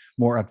more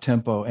up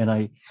tempo. And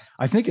I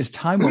think as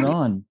time went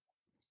on,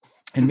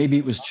 and maybe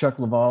it was Chuck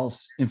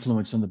LaValle's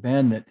influence on the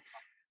band, that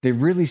they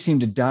really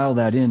seemed to dial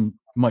that in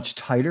much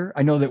tighter.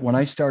 I know that when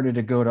I started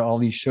to go to all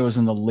these shows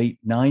in the late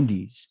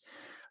 90s,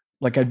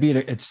 like I'd be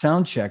at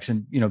sound checks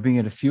and, being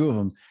at a few of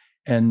them.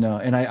 And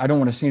I don't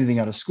want to say anything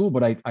out of school,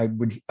 but I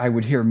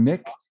would hear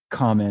Mick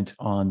comment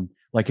on,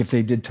 like, if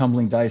they did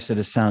Tumbling Dice at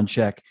a sound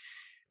check,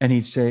 and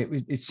he'd say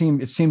it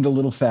seemed a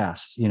little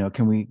fast,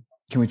 can we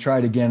try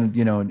it again,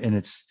 and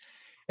it's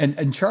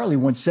and Charlie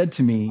once said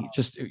to me,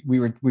 just we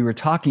were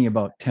talking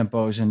about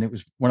tempos, and it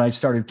was when I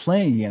started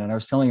playing again, and I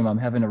was telling him I'm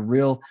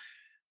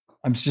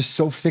just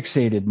so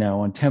fixated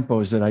now on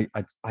tempos that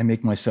I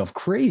make myself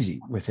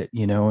crazy with it,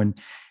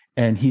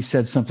 and he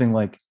said something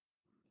like,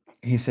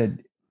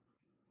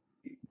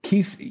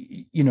 Keith,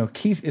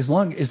 as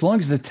long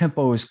as the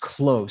tempo is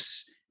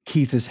close,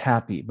 Keith is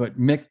happy. But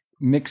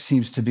Mick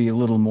seems to be a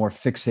little more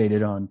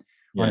fixated on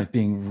it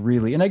being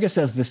really. And I guess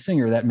as the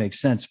singer, that makes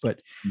sense.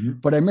 But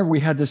I remember we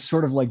had this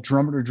sort of like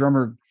drummer to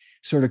drummer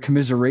sort of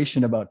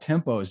commiseration about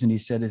tempos, and he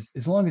said,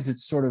 as long as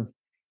it's sort of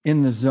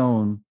in the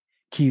zone,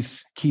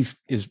 Keith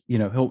is,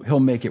 he'll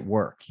make it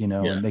work,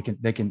 and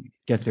they can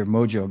get their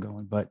mojo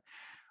going. But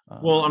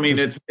well, I mean,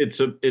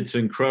 it's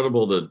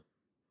incredible to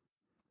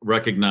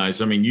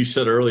recognize. I mean, you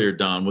said earlier,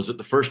 Don, was it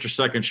the first or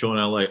second show in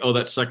LA? Oh,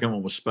 that second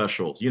one was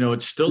special.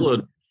 It's still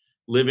a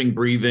living,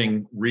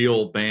 breathing,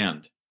 real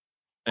band.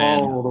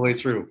 All the way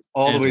through.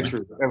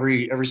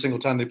 Every single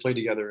time they play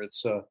together,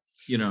 it's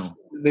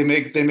they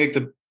make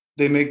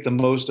the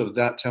most of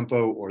that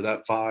tempo or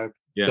that vibe.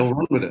 Yeah. They'll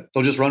run with it.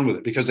 They'll just run with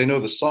it because they know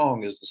the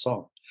song is the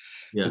song.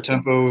 Yeah. The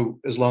tempo,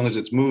 as long as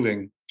it's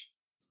moving,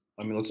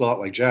 I mean, it's a lot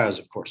like jazz,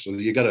 of course. So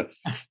you got to,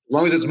 as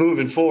long as it's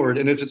moving forward,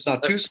 and if it's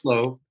not too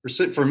slow,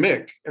 for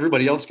Mick,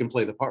 everybody else can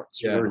play the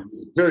parts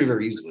very,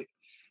 very easily.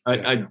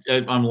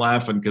 I'm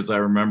laughing because I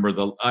remember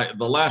the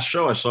last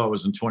show I saw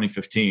was in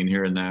 2015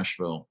 here in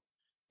Nashville,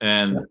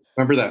 and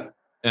remember that.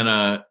 And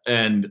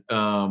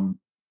I'm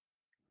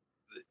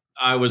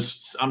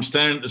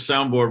standing at the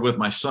soundboard with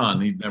my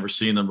son. He'd never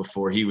seen them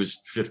before. He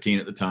was 15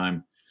 at the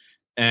time,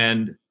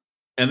 and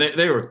they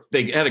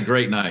had a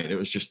great night. It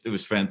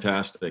was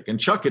fantastic. And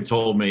Chuck had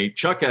told me,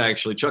 Chuck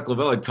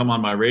LaValle had come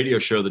on my radio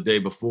show the day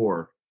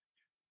before,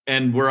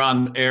 and we're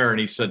on air, and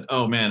he said,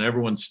 "Oh man,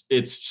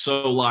 it's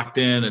so locked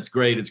in. It's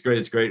great.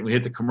 And we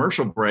hit the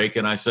commercial break,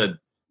 and I said,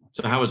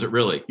 "So how is it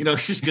really?"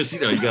 Just because,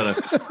 you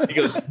gotta, he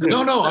goes,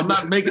 no, I'm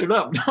not making it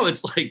up. No,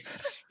 it's like,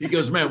 he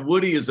goes, "Man,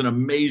 Woody is in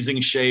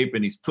amazing shape,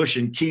 and he's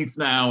pushing Keith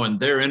now, and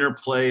their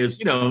interplay is,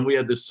 and we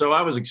had this." So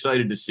I was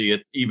excited to see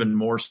it even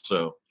more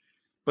so.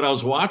 But I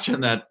was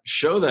watching that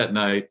show that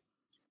night,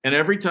 and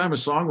every time a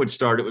song would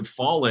start, it would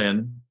fall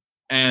in,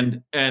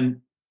 and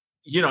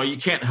you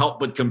can't help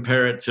but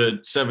compare it to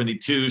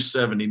 72,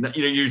 70.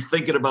 You're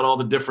thinking about all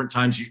the different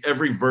times,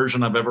 every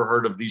version I've ever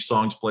heard of these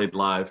songs played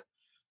live.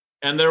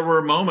 And there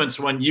were moments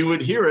when you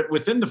would hear it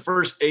within the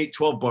first 8,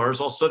 12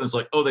 bars, all of a sudden it's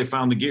like, oh, they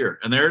found the gear,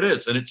 and there it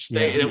is. And it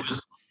stayed. Yeah. And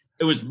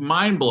it was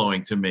mind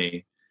blowing to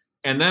me.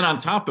 And then on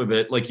top of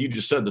it, like you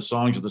just said, the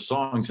songs are the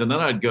songs. And then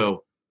I'd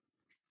go,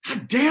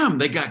 God damn,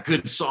 they got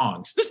good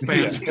songs. This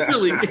band's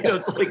really,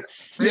 it's like,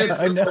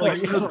 I know.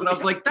 But I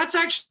was like, that's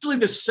actually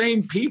the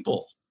same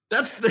people.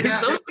 Those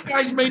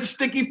guys made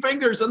Sticky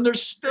Fingers and they're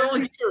still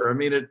here. I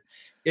mean,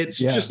 it's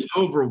just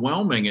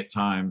overwhelming at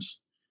times.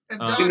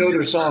 And they know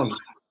their songs.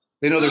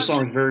 They know their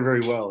songs very, very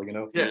well,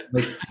 Yeah.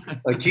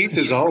 Like Keith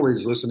is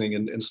always listening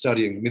and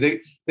studying. I mean,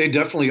 they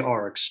definitely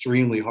are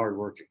extremely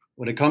hardworking.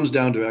 When it comes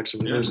down to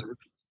exhibition,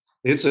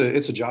 it's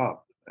a job.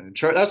 And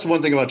that's the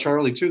one thing about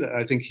Charlie too that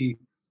I think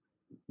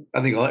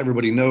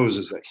everybody knows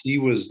is that he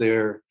was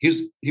there.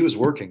 He was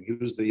working. He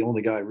was the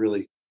only guy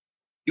really.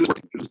 He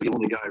was the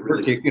only guy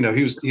really.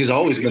 He's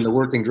always been the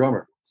working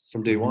drummer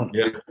from day one.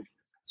 Yeah.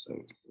 So.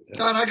 Yeah.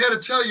 Don, I got to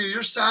tell you,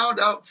 your sound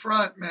out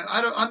front, man.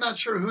 I'm not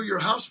sure who your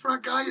house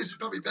front guy is. He's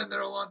probably been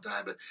there a long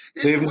time, but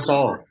Dave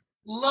Natal.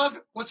 Love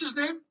it. What's his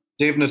name?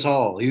 Dave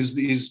Natal. He's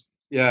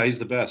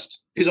the best.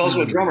 He's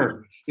also a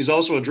drummer.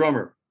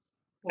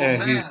 Oh,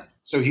 And man.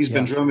 he's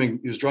been drumming.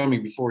 He was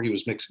drumming before he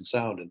was mixing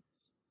sound, and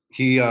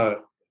he analog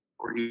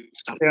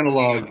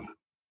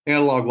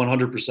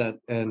 100%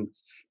 and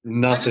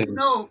nothing.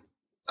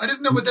 I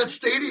didn't know what that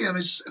stadium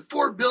is.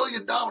 $4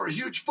 billion,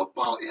 huge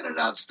football in and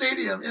out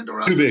stadium,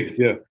 indoor. Too big,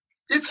 yeah.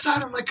 It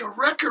sounded like a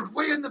record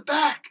way in the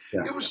back.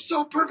 Yeah. It was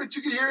so perfect.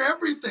 You could hear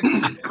everything.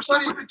 It's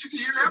funny, but you could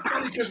hear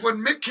everything because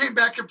when Mick came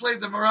back and played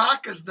the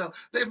maracas, though,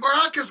 the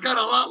maracas got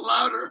a lot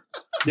louder.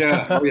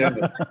 Yeah, oh yeah.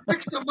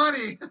 Fix the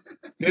money.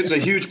 It's a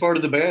huge part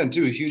of the band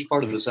too. A huge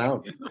part of the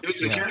sound.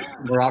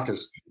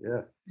 Maracas.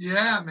 Yeah.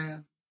 Yeah,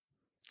 man.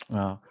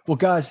 Wow. Well,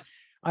 guys,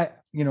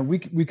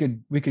 we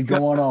could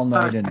go on all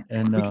night,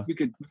 and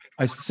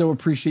I so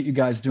appreciate you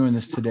guys doing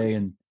this today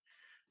and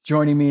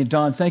joining me. And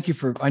Don, thank you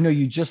I know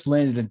you just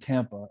landed in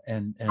Tampa,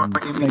 and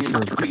thanks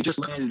for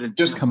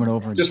just coming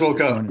over. Just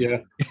woke up. Yeah.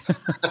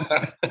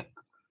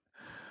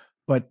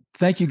 But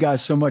thank you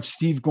guys so much,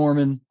 Steve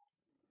Gorman,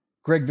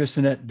 Gregg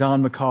Bissonette,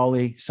 Don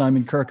McAulay,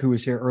 Simon Kirke, who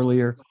was here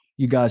earlier.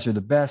 You guys are the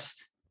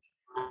best.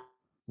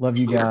 Love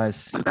you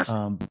guys.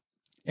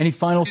 Any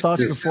final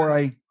thoughts before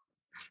I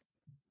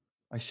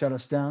shut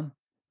us down?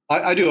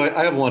 I do.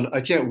 I have one.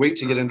 I can't wait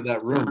to get into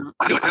that room.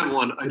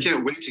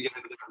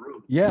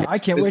 Yeah, I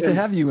can't wait to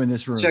have you in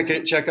this room.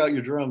 Check out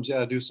your drums.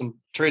 Yeah, do some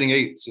trading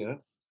eights. Yeah.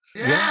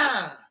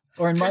 Yeah.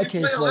 Or in my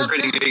case, like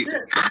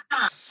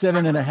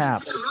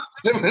 7.5.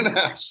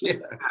 7.5. Yeah.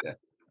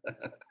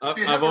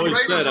 I've always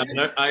said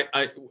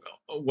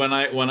when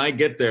I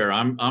get there,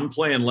 I'm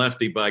playing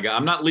lefty by guy.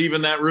 I'm not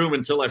leaving that room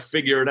until I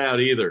figure it out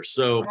either.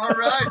 So all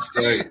right,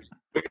 Steve.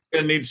 We're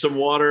gonna need some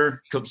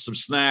water, some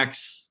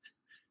snacks.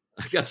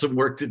 I got some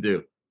work to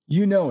do.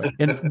 You know it.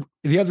 And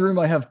the other room,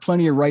 I have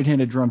plenty of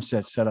right-handed drum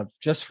sets set up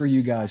just for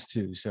you guys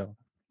too. So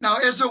now,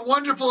 as a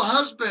wonderful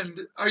husband,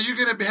 are you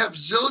going to have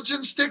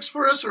Zildjian sticks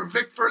for us or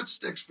Vic Firth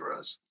sticks for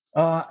us?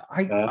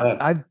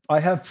 I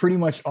have pretty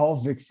much all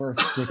Vic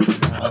Firth sticks in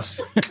the house.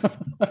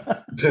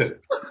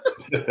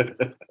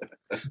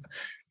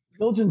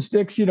 Zildjian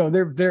sticks,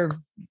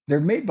 they're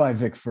made by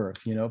Vic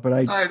Firth, but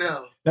I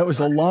know that was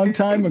a long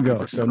time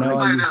ago. So now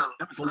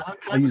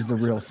I use the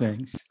real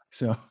things.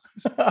 So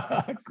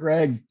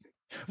Greg,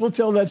 we'll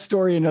tell that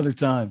story another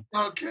time.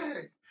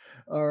 Okay.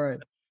 All right.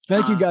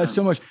 Thank you guys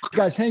so much.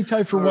 Guys, hang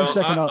tight for 1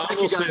 second. I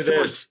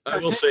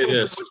will say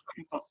this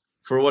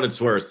for what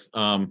it's worth.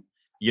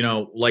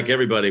 Like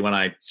everybody, when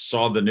I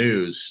saw the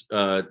news,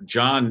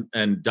 John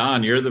and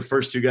Don, you're the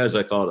first two guys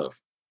I thought of.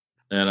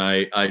 And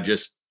I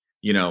just,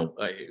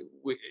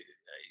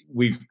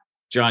 we've,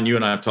 John, you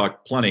and I have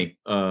talked plenty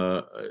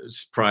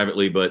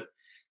privately, but,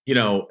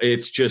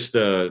 it's just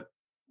the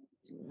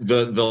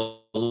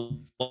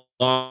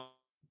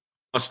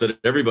loss that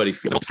everybody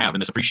feels having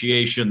this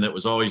appreciation that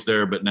was always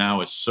there, but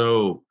now is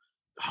so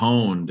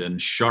honed and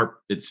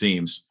sharp, it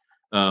seems.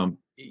 You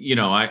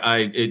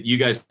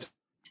guys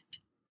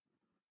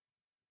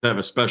have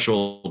a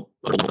special,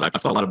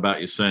 I've thought a lot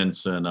about you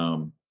since, and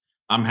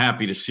I'm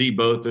happy to see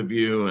both of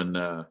you. And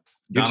Don,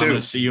 I'm going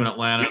to see you in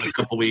Atlanta in a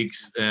couple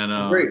weeks.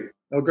 And great.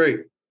 Oh,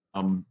 great.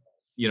 I've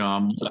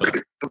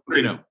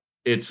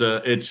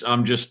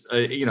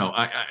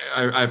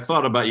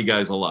thought about you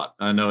guys a lot.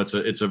 I know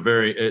it's a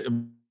very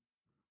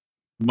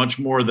much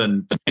more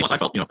than I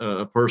felt,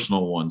 a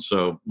personal one.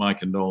 So my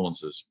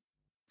condolences.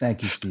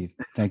 Thank you, Steve.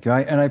 Thank you.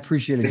 I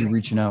appreciated you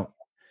reaching out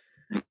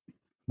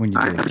when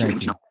you did.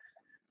 Thank you.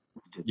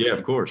 Yeah,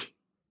 of course.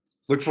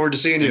 Look forward to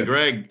seeing you.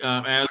 Greg,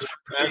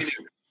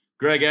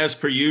 Greg, as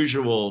per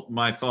usual,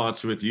 my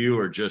thoughts with you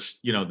are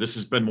just, this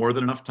has been more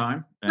than enough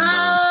time. And,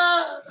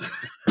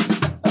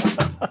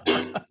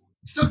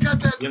 still got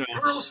that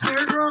Earl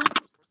snare drum?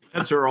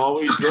 That's are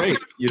always great.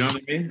 You know what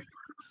I mean?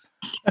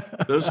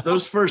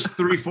 Those first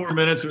 3-4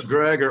 minutes with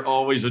Greg are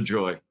always a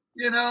joy.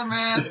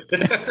 Man.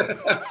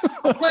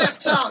 Play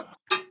us out.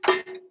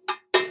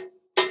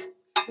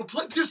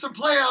 We'll do some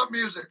play out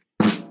music.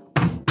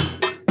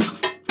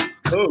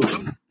 Oh.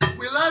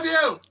 We love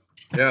you.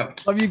 Yeah.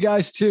 Love you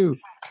guys too.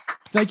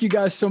 Thank you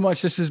guys so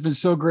much. This has been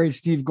so great.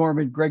 Steve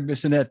Gorman, Gregg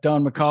Bissonette,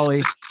 Don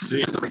McAulay.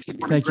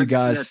 Thank you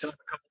guys.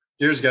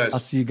 Cheers, guys. I'll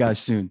see you guys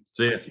soon.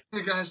 See ya.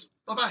 Hey guys,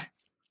 bye bye.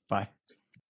 Bye.